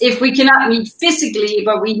 is if we cannot meet physically,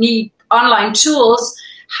 but we need online tools,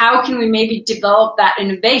 how can we maybe develop that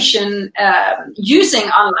innovation using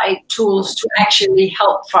online tools to actually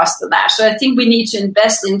help foster that? So I think we need to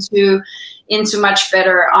invest into much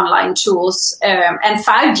better online tools. And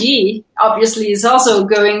 5G obviously is also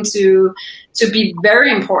going to be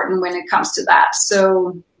very important when it comes to that.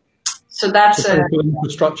 So that's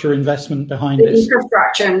infrastructure investment behind it.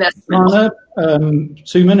 Infrastructure investment. Svana,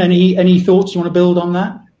 Suman, any thoughts you want to build on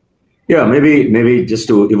that? Yeah, maybe just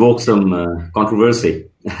to evoke some controversy.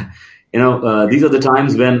 These are the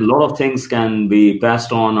times when a lot of things can be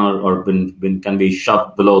passed on or can be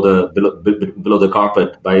shoved below the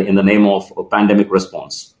carpet in the name of a pandemic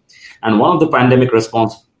response. And one of the pandemic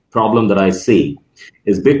response problem that I see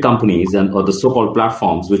is big companies or the so-called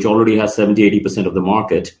platforms, which already has 70-80% of the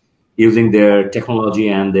market, using their technology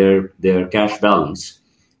and their cash balance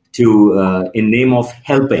to in name of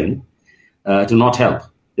helping to not help.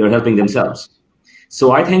 They're helping themselves.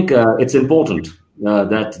 So I think it's important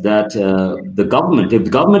that the government, if the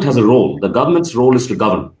government has a role, the government's role is to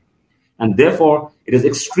govern. And therefore, it is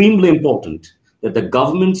extremely important that the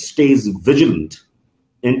government stays vigilant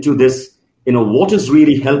into this, what is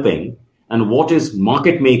really helping and what is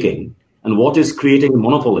market making and what is creating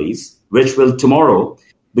monopolies, which will tomorrow,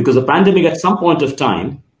 because the pandemic at some point of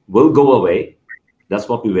time will go away. That's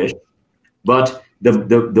what we wish. But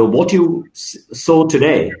the what you sow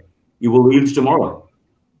today, you will yield tomorrow.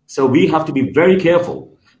 So we have to be very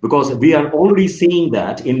careful because we are already seeing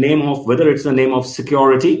that in name of whether it's the name of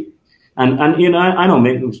security. And I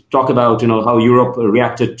know talk about, how Europe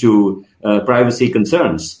reacted to privacy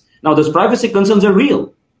concerns. Now, those privacy concerns are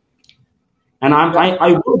real. And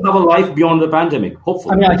I will have a life beyond the pandemic,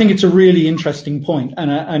 hopefully. I mean, I think it's a really interesting point.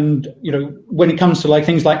 And when it comes to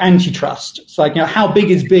things like antitrust, it's like, how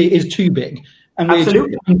big is too big? And we're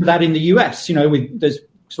doing that in the US, there's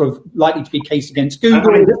sort of likely to be a case against Google.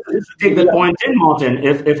 I mean, just to take that point in, Martin,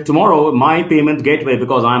 if tomorrow my payment gateway,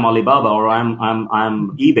 because I'm Alibaba or I'm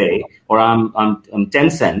eBay or I'm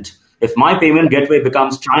Tencent, if my payment gateway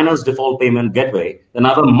becomes China's default payment gateway, then I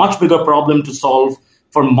have a much bigger problem to solve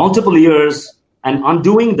for multiple years, and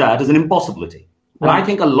undoing that is an impossibility. And I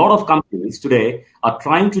think a lot of companies today are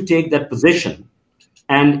trying to take that position,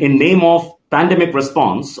 and in name of pandemic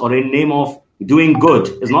response or in name of doing good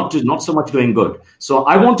is not so much doing good. So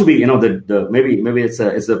I want to be, maybe it's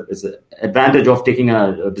a advantage of taking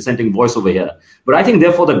a dissenting voice over here. But I think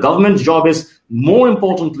therefore the government's job is more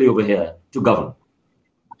importantly over here to govern.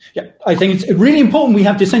 Yeah, I think it's really important we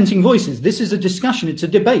have dissenting voices. This is a discussion. It's a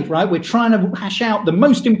debate, right? We're trying to hash out the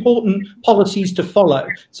most important policies to follow.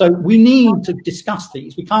 So we need to discuss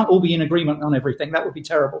these. We can't all be in agreement on everything. That would be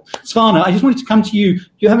terrible. Svana, I just wanted to come to you. Do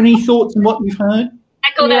you have any thoughts on what you've heard?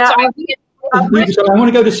 Echo that. Sorry. I want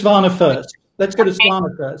to go to Svana first. Let's go to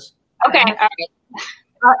Svana first. Okay. All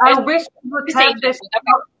right. I wish we would have this.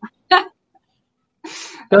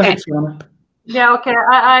 Go ahead, Svana. Yeah, okay.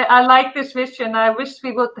 I like this vision. I wish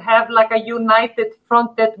we would have a united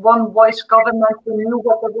fronted, one voice government who knew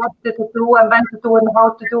what they wanted to do and when to do and how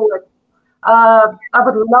to do it. I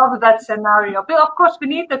would love that scenario. But of course, we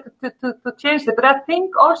need to change it. But I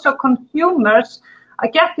think also consumers are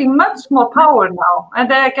getting much more power now, and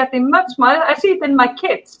they are getting much more. I see it in my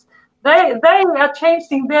kids. They are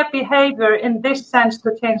changing their behavior in this sense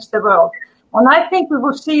to change the world. And I think we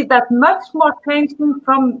will see that much more changing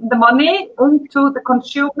from the money into the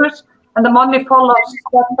consumers, and the money follows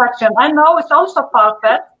that action. I know it's also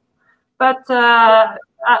far-fetched, but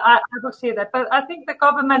I will see that. But I think the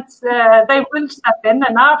governments, they will step in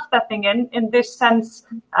and are stepping in this sense.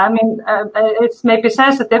 I mean, it's maybe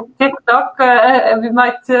sensitive. TikTok, we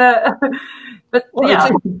might, but well, yeah.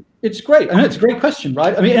 It's great. I know it's a great question,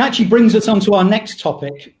 right? I mean, it actually brings us on to our next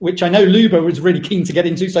topic, which I know Luba was really keen to get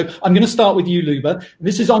into. So I'm going to start with you, Luba.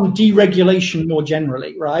 This is on deregulation more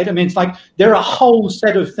generally, right? I mean, it's like there are a whole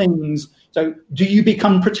set of things. So do you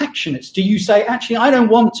become protectionist? Do you say, actually, I don't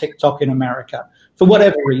want TikTok in America for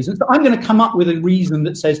whatever reason? So I'm going to come up with a reason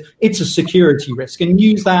that says it's a security risk and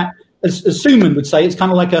use that, as Suman would say, it's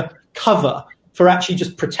kind of like a cover for actually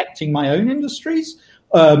just protecting my own industries.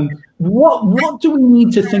 What do we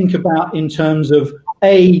need to think about in terms of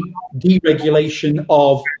deregulation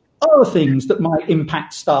of other things that might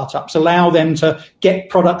impact startups, allow them to get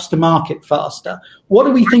products to market faster? What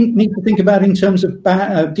do we need to think about in terms of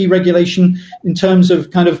deregulation, in terms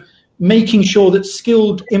of kind of making sure that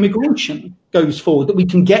skilled immigration goes forward, that we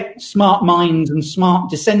can get smart minds and smart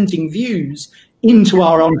dissenting views into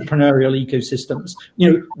our entrepreneurial ecosystems?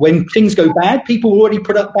 You know, when things go bad, people already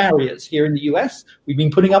put up barriers. Here in the US, we've been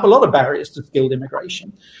putting up a lot of barriers to skilled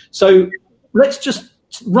immigration. So let's just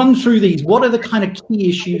run through these. What are the kind of key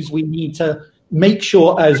issues we need to make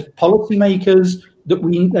sure as policymakers that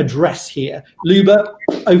we address here? Luba,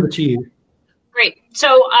 over to you. Great. So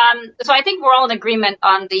I think we're all in agreement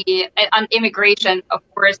on immigration. Of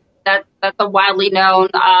course, that's a widely known,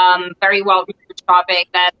 very well researched topic.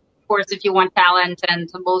 That, of course, if you want talent, and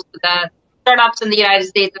so most of the startups in the United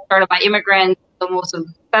States are started by immigrants. So most of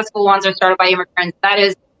the successful ones are started by immigrants.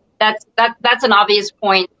 That's an obvious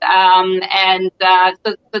point, and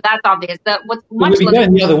so that's obvious. We've been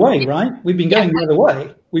going the other way, right? We've been going the other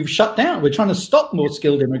way. We've shut down. We're trying to stop more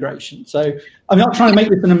skilled immigration. So I'm not trying to make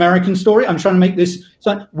this an American story. I'm trying to make this.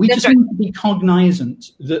 So we just need to be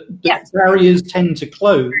cognizant that barriers tend to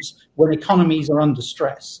close when economies are under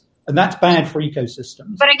stress. And that's bad for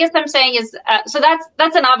ecosystems. But I guess I'm saying is, so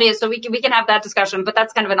that's an obvious, so we can have that discussion, but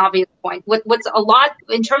that's kind of an obvious point. What's a lot,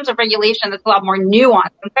 in terms of regulation, that's a lot more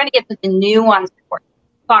nuanced. I'm trying to get to the nuanced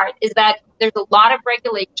part, is that there's a lot of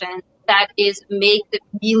regulation that makes it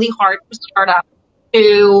really hard for startups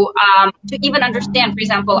to even understand. For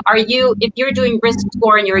example, if you're doing risk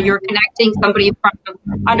score and you're connecting somebody from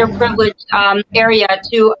an underprivileged area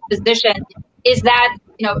to a position, is that,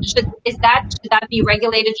 should that be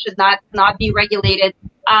regulated? Should that not be regulated?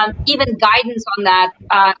 Even guidance on that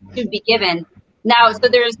should be given. Now, so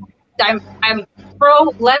I'm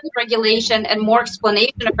pro less regulation and more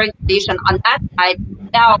explanation of regulation on that side.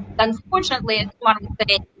 Now, unfortunately, I just want to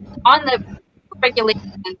say on the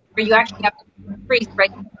regulation where you actually have to increase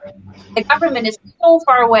regulation, the government is so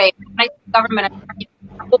far away. I think the government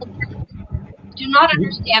do not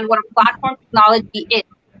understand what a platform technology is.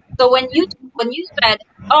 So when you said,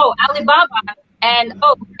 oh, Alibaba and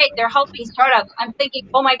great, they're helping startups, I'm thinking,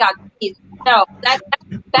 oh my God, please, no, that's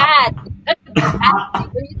bad. That's bad.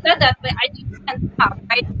 When you said that, I just can't stop,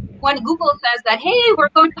 right? When Google says that, hey, we're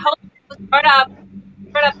going to help startup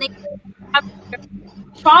things.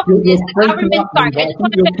 The problem is the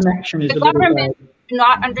government do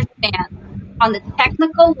not understand on the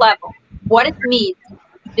technical level what it means to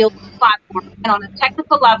build a platform, and on a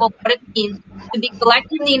technical level what it means to be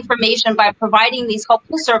collecting the information by providing these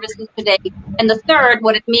helpful services today, and the third,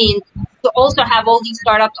 what it means to also have all these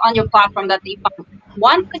startups on your platform that they fund.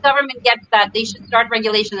 Once the government gets that, they should start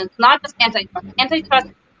regulation. It's not just antitrust. Antitrust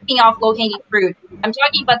is picking off low-hanging fruit. I'm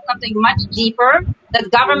talking about something much deeper that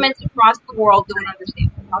governments across the world don't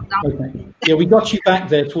understand. Okay. Yeah, we got you back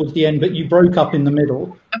there towards the end, but you broke up in the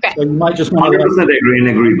middle. Okay. So you might just want to... 100% in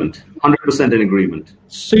agreement. 100% in agreement.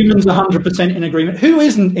 Suman's 100% in agreement. Who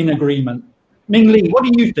isn't in agreement? Mingli, what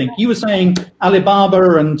do you think? You were saying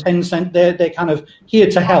Alibaba and Tencent, they're kind of here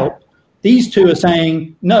to help. These two are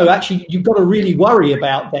saying, no, actually, you've got to really worry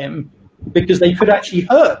about them because they could actually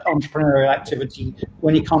hurt entrepreneurial activity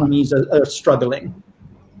when economies are struggling.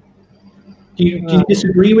 Do you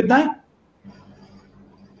disagree with that?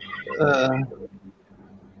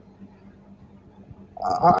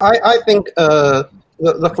 I think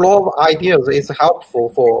the flow of ideas is helpful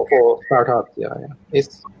for startups. Yeah.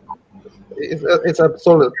 It's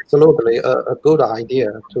absolutely a good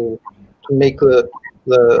idea to make the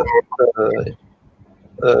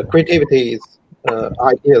creativities,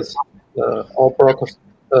 ideas, all broadcast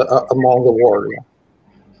among the world. Yeah.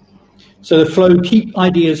 So the flow, keep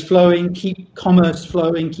ideas flowing, keep commerce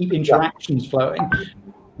flowing, keep interactions flowing.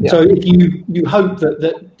 Yeah. So if you hope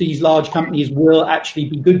that these large companies will actually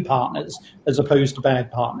be good partners as opposed to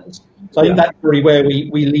bad partners. So I think that's really where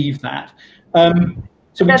we leave that.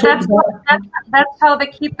 So that's how they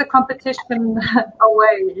keep the competition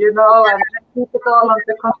away, and keep it all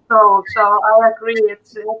under control. So I agree,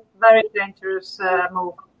 it's a very dangerous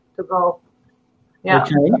move to go. Yeah.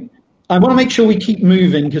 Okay. I want to make sure we keep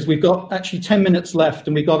moving because we've got actually 10 minutes left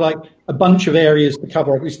and we've got like a bunch of areas to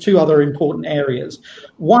cover. There's two other important areas.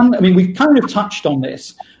 One, we've kind of touched on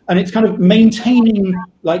this, and it's kind of maintaining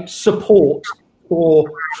like support for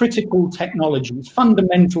critical technologies,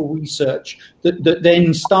 fundamental research that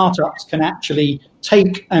then startups can actually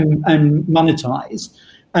take and monetize.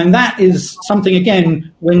 And that is something,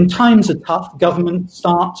 again, when times are tough, governments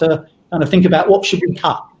start to kind of think about what should we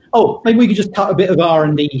cut. Oh, maybe we could just cut a bit of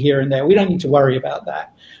R&D here and there. We don't need to worry about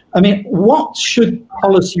that. What should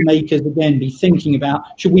policymakers, again, be thinking about?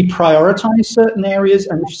 Should we prioritize certain areas?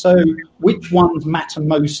 And if so, which ones matter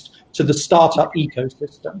most to the startup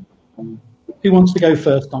ecosystem? Who wants to go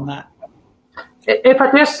first on that? If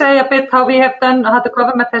I just say a bit how the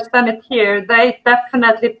government has done it here, they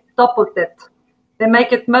definitely doubled it. They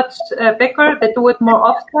make it much bigger. They do it more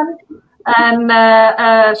often.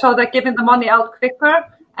 And so they're giving the money out quicker.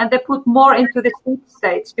 And they put more into the seed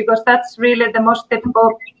stage because that's really the most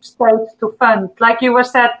difficult stage to fund. Like you were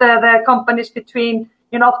said, the companies between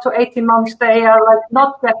up to 18 months, they are like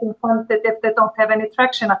not getting funded if they don't have any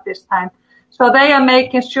traction at this time. So they are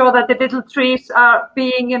making sure that the little trees are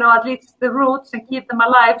being, at least the roots and keep them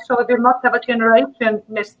alive so we will not have a generation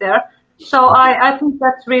missed there. So I think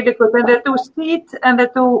that's really good. And they do seed and they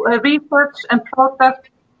do research and product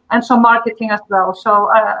and some marketing as well. So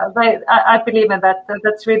I believe in that.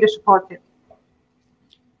 That's really supportive.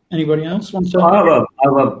 Anybody else want to? I have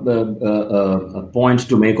a point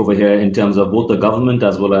to make over here in terms of both the government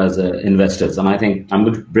as well as investors. And I think I'm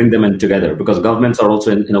going to bring them in together because governments are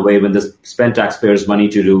also in a way when they spend taxpayers' money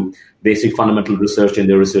to do basic fundamental research in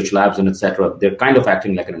their research labs and etc. They're kind of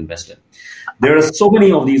acting like an investor. There are so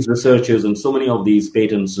many of these researchers and so many of these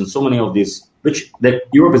patents and so many of these, that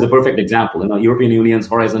Europe is a perfect example. European Union's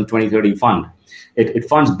Horizon 2030 fund, it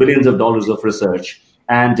funds billions of dollars of research.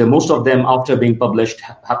 And most of them, after being published,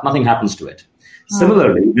 nothing happens to it.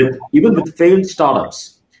 Similarly, even with failed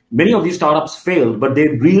startups, many of these startups failed, but they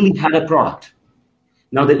really had a product.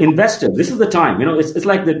 Now, the investors, this is the time. It's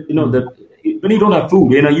like when you don't have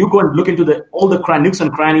food, you go and look into all the nooks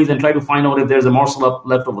and crannies and try to find out if there's a morsel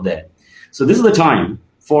left over there. So this is the time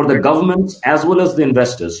for the governments as well as the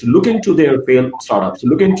investors to look into their failed startups, to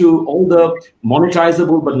look into all the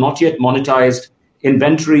monetizable but not yet monetized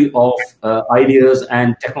inventory of ideas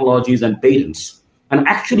and technologies and patents and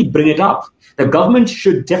actually bring it up. The government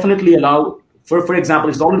should definitely allow, for example,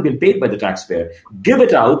 it's already been paid by the taxpayer, give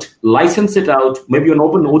it out, license it out, maybe an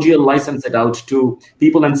open OGL license it out to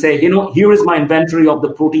people and say, here is my inventory of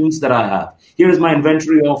the proteins that I have. Here is my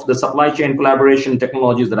inventory of the supply chain collaboration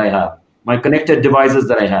technologies that I have, my connected devices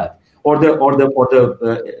that I have. Or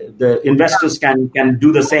the investors can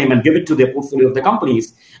do the same and give it to their portfolio of the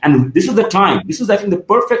companies. And this is the time. This is, I think, the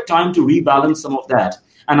perfect time to rebalance some of that.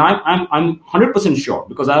 And I'm 100% sure,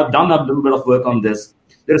 because I have done a little bit of work on this.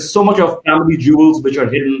 There's so much of family jewels which are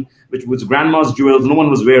hidden, which was grandma's jewels no one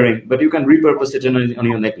was wearing, but you can repurpose it on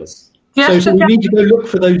your necklace. So we need to go look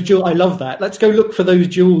for those jewels. I love that. Let's go look for those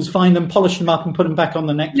jewels, find them, polish them up, and put them back on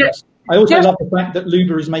the necklace. I also love the fact that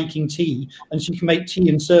Luba is making tea, and she can make tea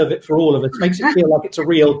and serve it for all of us. It makes it feel like it's a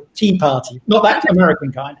real tea party, not that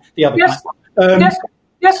American kind, the other kind.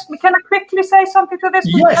 Yes. Can I quickly say something to this?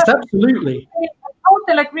 Yes, absolutely. I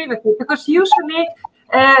totally agree with you, because usually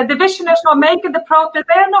the visionaries who are making the product,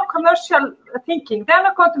 they are not commercial thinking. They're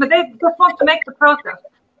not going to. They just want to make the product.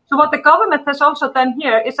 So what the government has also done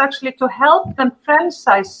here is actually to help them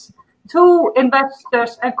franchise to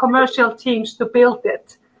investors and commercial teams to build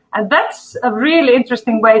it. And that's a really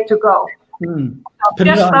interesting way to go.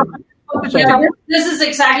 This is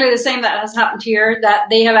exactly the same that has happened here, that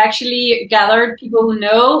they have actually gathered people who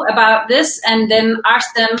know about this and then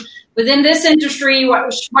asked them, within this industry,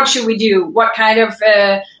 what should we do? What kind of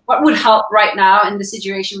what would help right now in the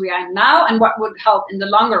situation we are in now, and what would help in the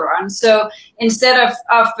longer run? So instead of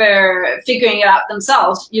figuring it out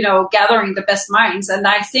themselves, gathering the best minds. And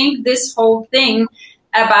I think this whole thing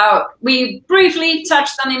about, we briefly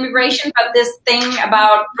touched on immigration, but this thing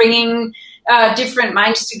about bringing different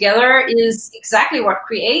minds together is exactly what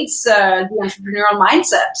creates the entrepreneurial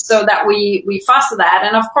mindset, so that we foster that.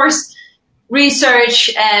 And of course,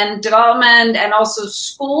 research and development, and also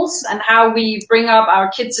schools, and how we bring up our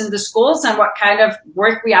kids in the schools and what kind of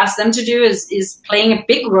work we ask them to do is playing a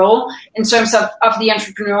big role in terms of the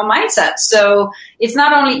entrepreneurial mindset. So it's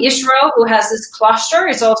not only Israel who has this cluster,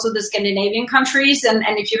 it's also the Scandinavian countries. And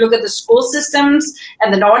if you look at the school systems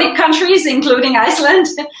and the Nordic countries, including Iceland,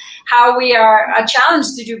 how we are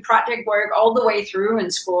challenged to do project work all the way through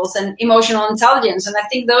in schools, and emotional intelligence. And I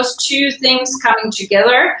think those two things coming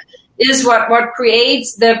together is what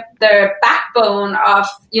creates the backbone of,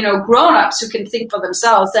 grown-ups who can think for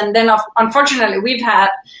themselves. And then unfortunately we've had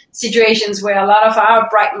situations where a lot of our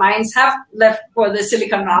bright minds have left for the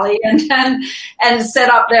Silicon Valley and set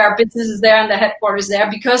up their businesses there and their headquarters there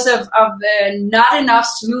because of not enough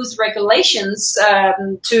smooth regulations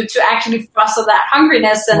to actually foster that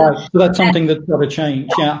hungriness. And right. So that's something that's got to change.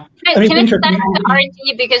 Yeah. Can I extend to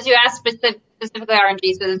R&D, because you asked specifically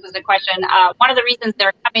R&D, so this is a question. One of the reasons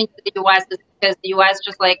they're coming to the U.S. is because the U.S.,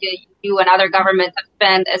 just like you and other governments, have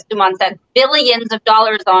spent, as Suman said, billions of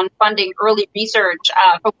dollars on funding early research,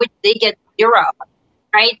 for which they get zero,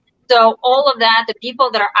 right? So all of that, the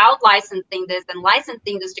people that are out licensing this and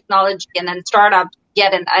licensing this technology, and then startups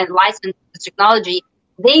get and license this technology,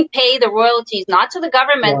 they pay the royalties not to the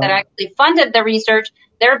government that actually funded the research.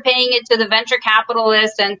 They're paying it to the venture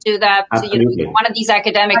capitalists and to one of these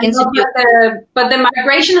academic institutes. But the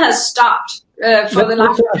migration has stopped for the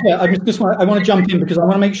last. I want to jump in because I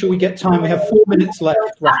want to make sure we get time. We have 4 minutes left.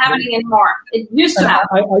 It's not happening anymore. It used to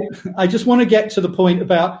happen. I just want to get to the point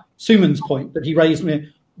about Suman's point that he raised,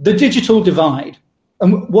 the digital divide.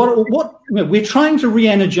 And we're trying to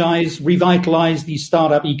re-energize, revitalize these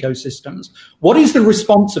startup ecosystems. What is the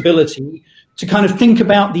responsibility to kind of think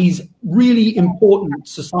about these really important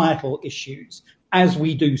societal issues as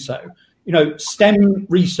we do so? STEM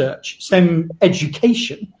research, STEM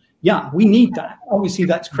education. Yeah, we need that. Obviously,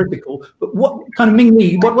 that's critical. But what kind of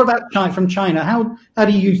Mingli? What about from China? How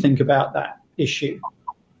do you think about that issue?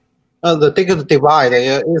 The digital divide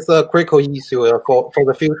is a critical issue for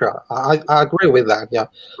the future. I agree with that. Yeah.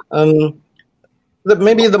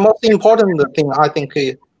 Maybe the most important thing, I think,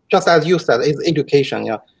 just as you said, is education.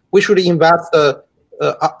 Yeah. We should invest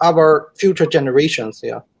our future generations.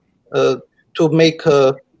 Yeah. To make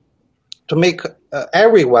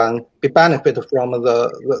everyone be benefit from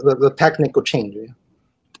the technical change. Yeah.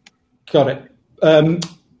 Got it.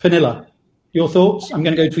 Pernille, your thoughts? I'm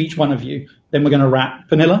going to go to each one of you. Then we're going to wrap.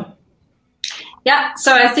 Pernille? Yeah,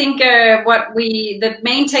 so I think the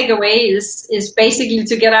main takeaway is basically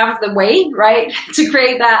to get out of the way, right? To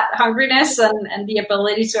create that hungriness and the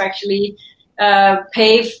ability to actually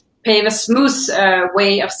pave a smooth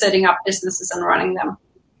way of setting up businesses and running them.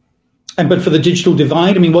 But for the digital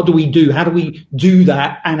divide, what do we do? How do we do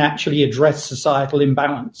that and actually address societal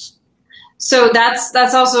imbalance? So that's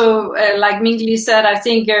also, like Mingli said, I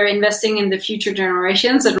think investing in the future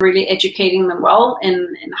generations and really educating them well in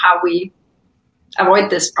how we avoid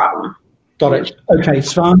this problem. Got it. Okay,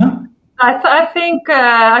 Svana? I think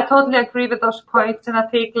I totally agree with those points, and I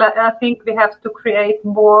think we have to create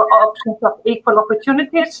more options of equal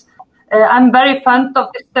opportunities. I'm very fond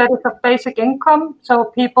of the status of basic income,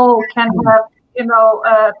 so people can have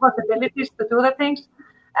possibilities to do the things.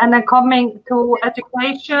 And then coming to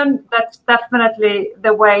education, that's definitely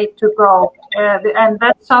the way to go, and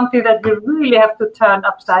that's something that we really have to turn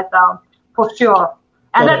upside down for sure.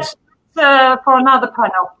 And that's for another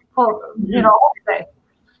panel, all day.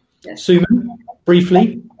 Yes. Suman,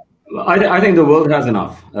 briefly. I think the world has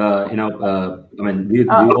enough. We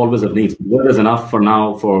always have needs. The world is enough for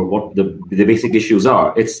now for what the basic issues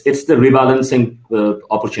are. It's the rebalancing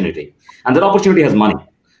opportunity, and that opportunity has money.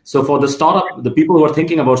 So for the startup, the people who are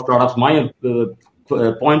thinking about startups, my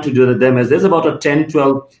point to do them is there's about a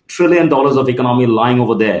 $10-12 trillion of economy lying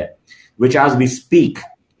over there, which as we speak,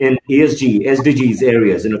 in ESG, SDGs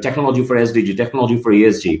areas, technology for SDG, technology for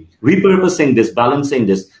ESG, repurposing this, balancing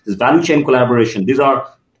this value chain collaboration. These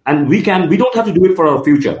are, and we don't have to do it for our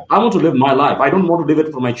future. I want to live my life. I don't want to live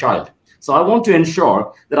it for my child. So I want to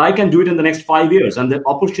ensure that I can do it in the next 5 years. And the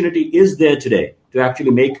opportunity is there today to actually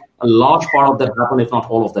make a large part of that happen, if not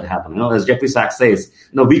all of that happen. As Jeffrey Sachs says,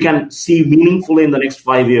 we can see meaningfully in the next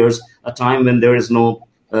 5 years a time when there is no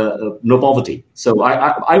poverty. So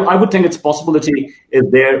I would think its possibility is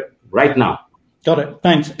there right now. Got it.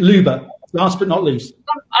 Thanks. Luba, last but not least.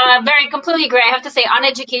 Very completely agree. I have to say, on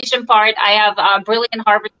education part, I have brilliant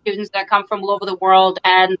Harvard students that come from all over the world,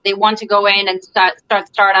 and they want to go in and start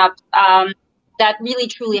startups that really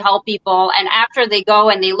truly help people. And after they go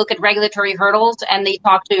and they look at regulatory hurdles and they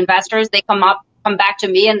talk to investors, they come back to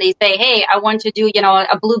me and they say, hey, I want to do,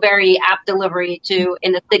 a blueberry app delivery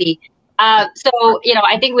in the city. So,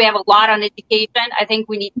 I think we have a lot on education. I think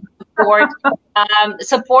we need to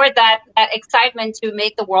support that excitement to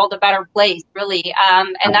make the world a better place, really.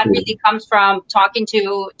 And that really comes from talking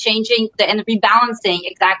to changing and rebalancing,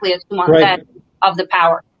 exactly as Suman said, of the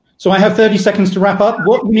power. So I have 30 seconds to wrap up.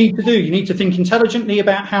 What you need to do, you need to think intelligently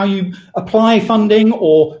about how you apply funding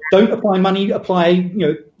or don't apply money, apply,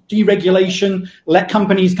 deregulation, let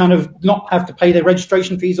companies kind of not have to pay their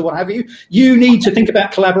registration fees or what have you. You need to think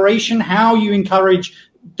about collaboration, how you encourage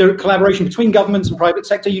the collaboration between governments and private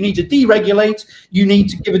sector. You need to deregulate. You need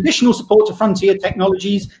to give additional support to frontier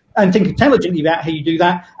technologies and think intelligently about how you do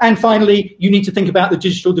that. And finally, you need to think about the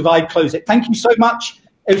digital divide, close it. Thank you so much.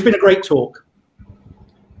 It's been a great talk.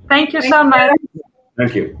 Thank you so much.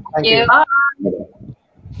 Thank you. Thank you.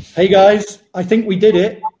 Hey guys, I think we did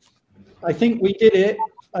it. I think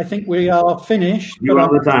we are finished. You're on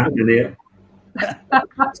the time, Pernille.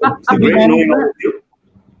 Great knowing all of you.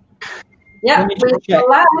 Yeah,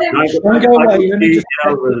 don't go away.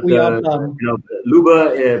 We are done.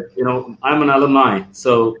 Luba, I'm an alumni,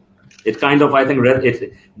 so it kind of, I think,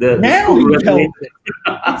 the now school we tell resonates.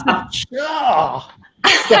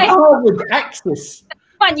 it's the Harvard axis.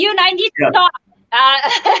 Come on, you and I need to talk.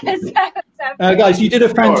 Guys, you did a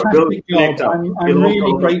fantastic job. I'm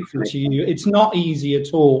really grateful to you. It's not easy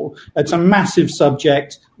at all. It's a massive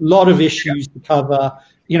subject, a lot of issues to cover.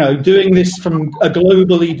 Doing this from a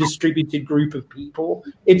globally distributed group of people,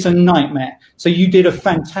 it's a nightmare. So you did a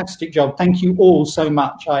fantastic job. Thank you all so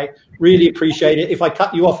much. I really appreciate it. If I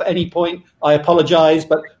cut you off at any point, I apologize,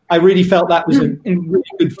 but I really felt that was a really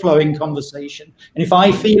good flowing conversation. And if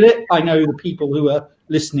I feel it, I know the people who are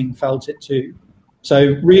listening felt it too.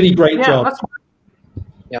 So really great job.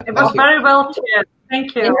 It was very well chaired.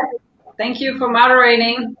 Thank you. Thank you for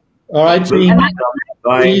moderating. All right, team.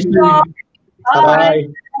 Bye. See you soon. Bye.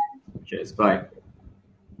 Cheers. Bye.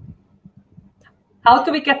 How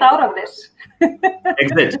do we get out of this?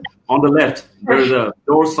 Exit. On the left, there is a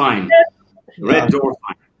door sign. Red door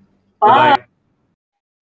sign. Bye.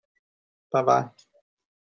 Bye-bye.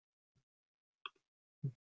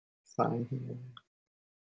 Sign here.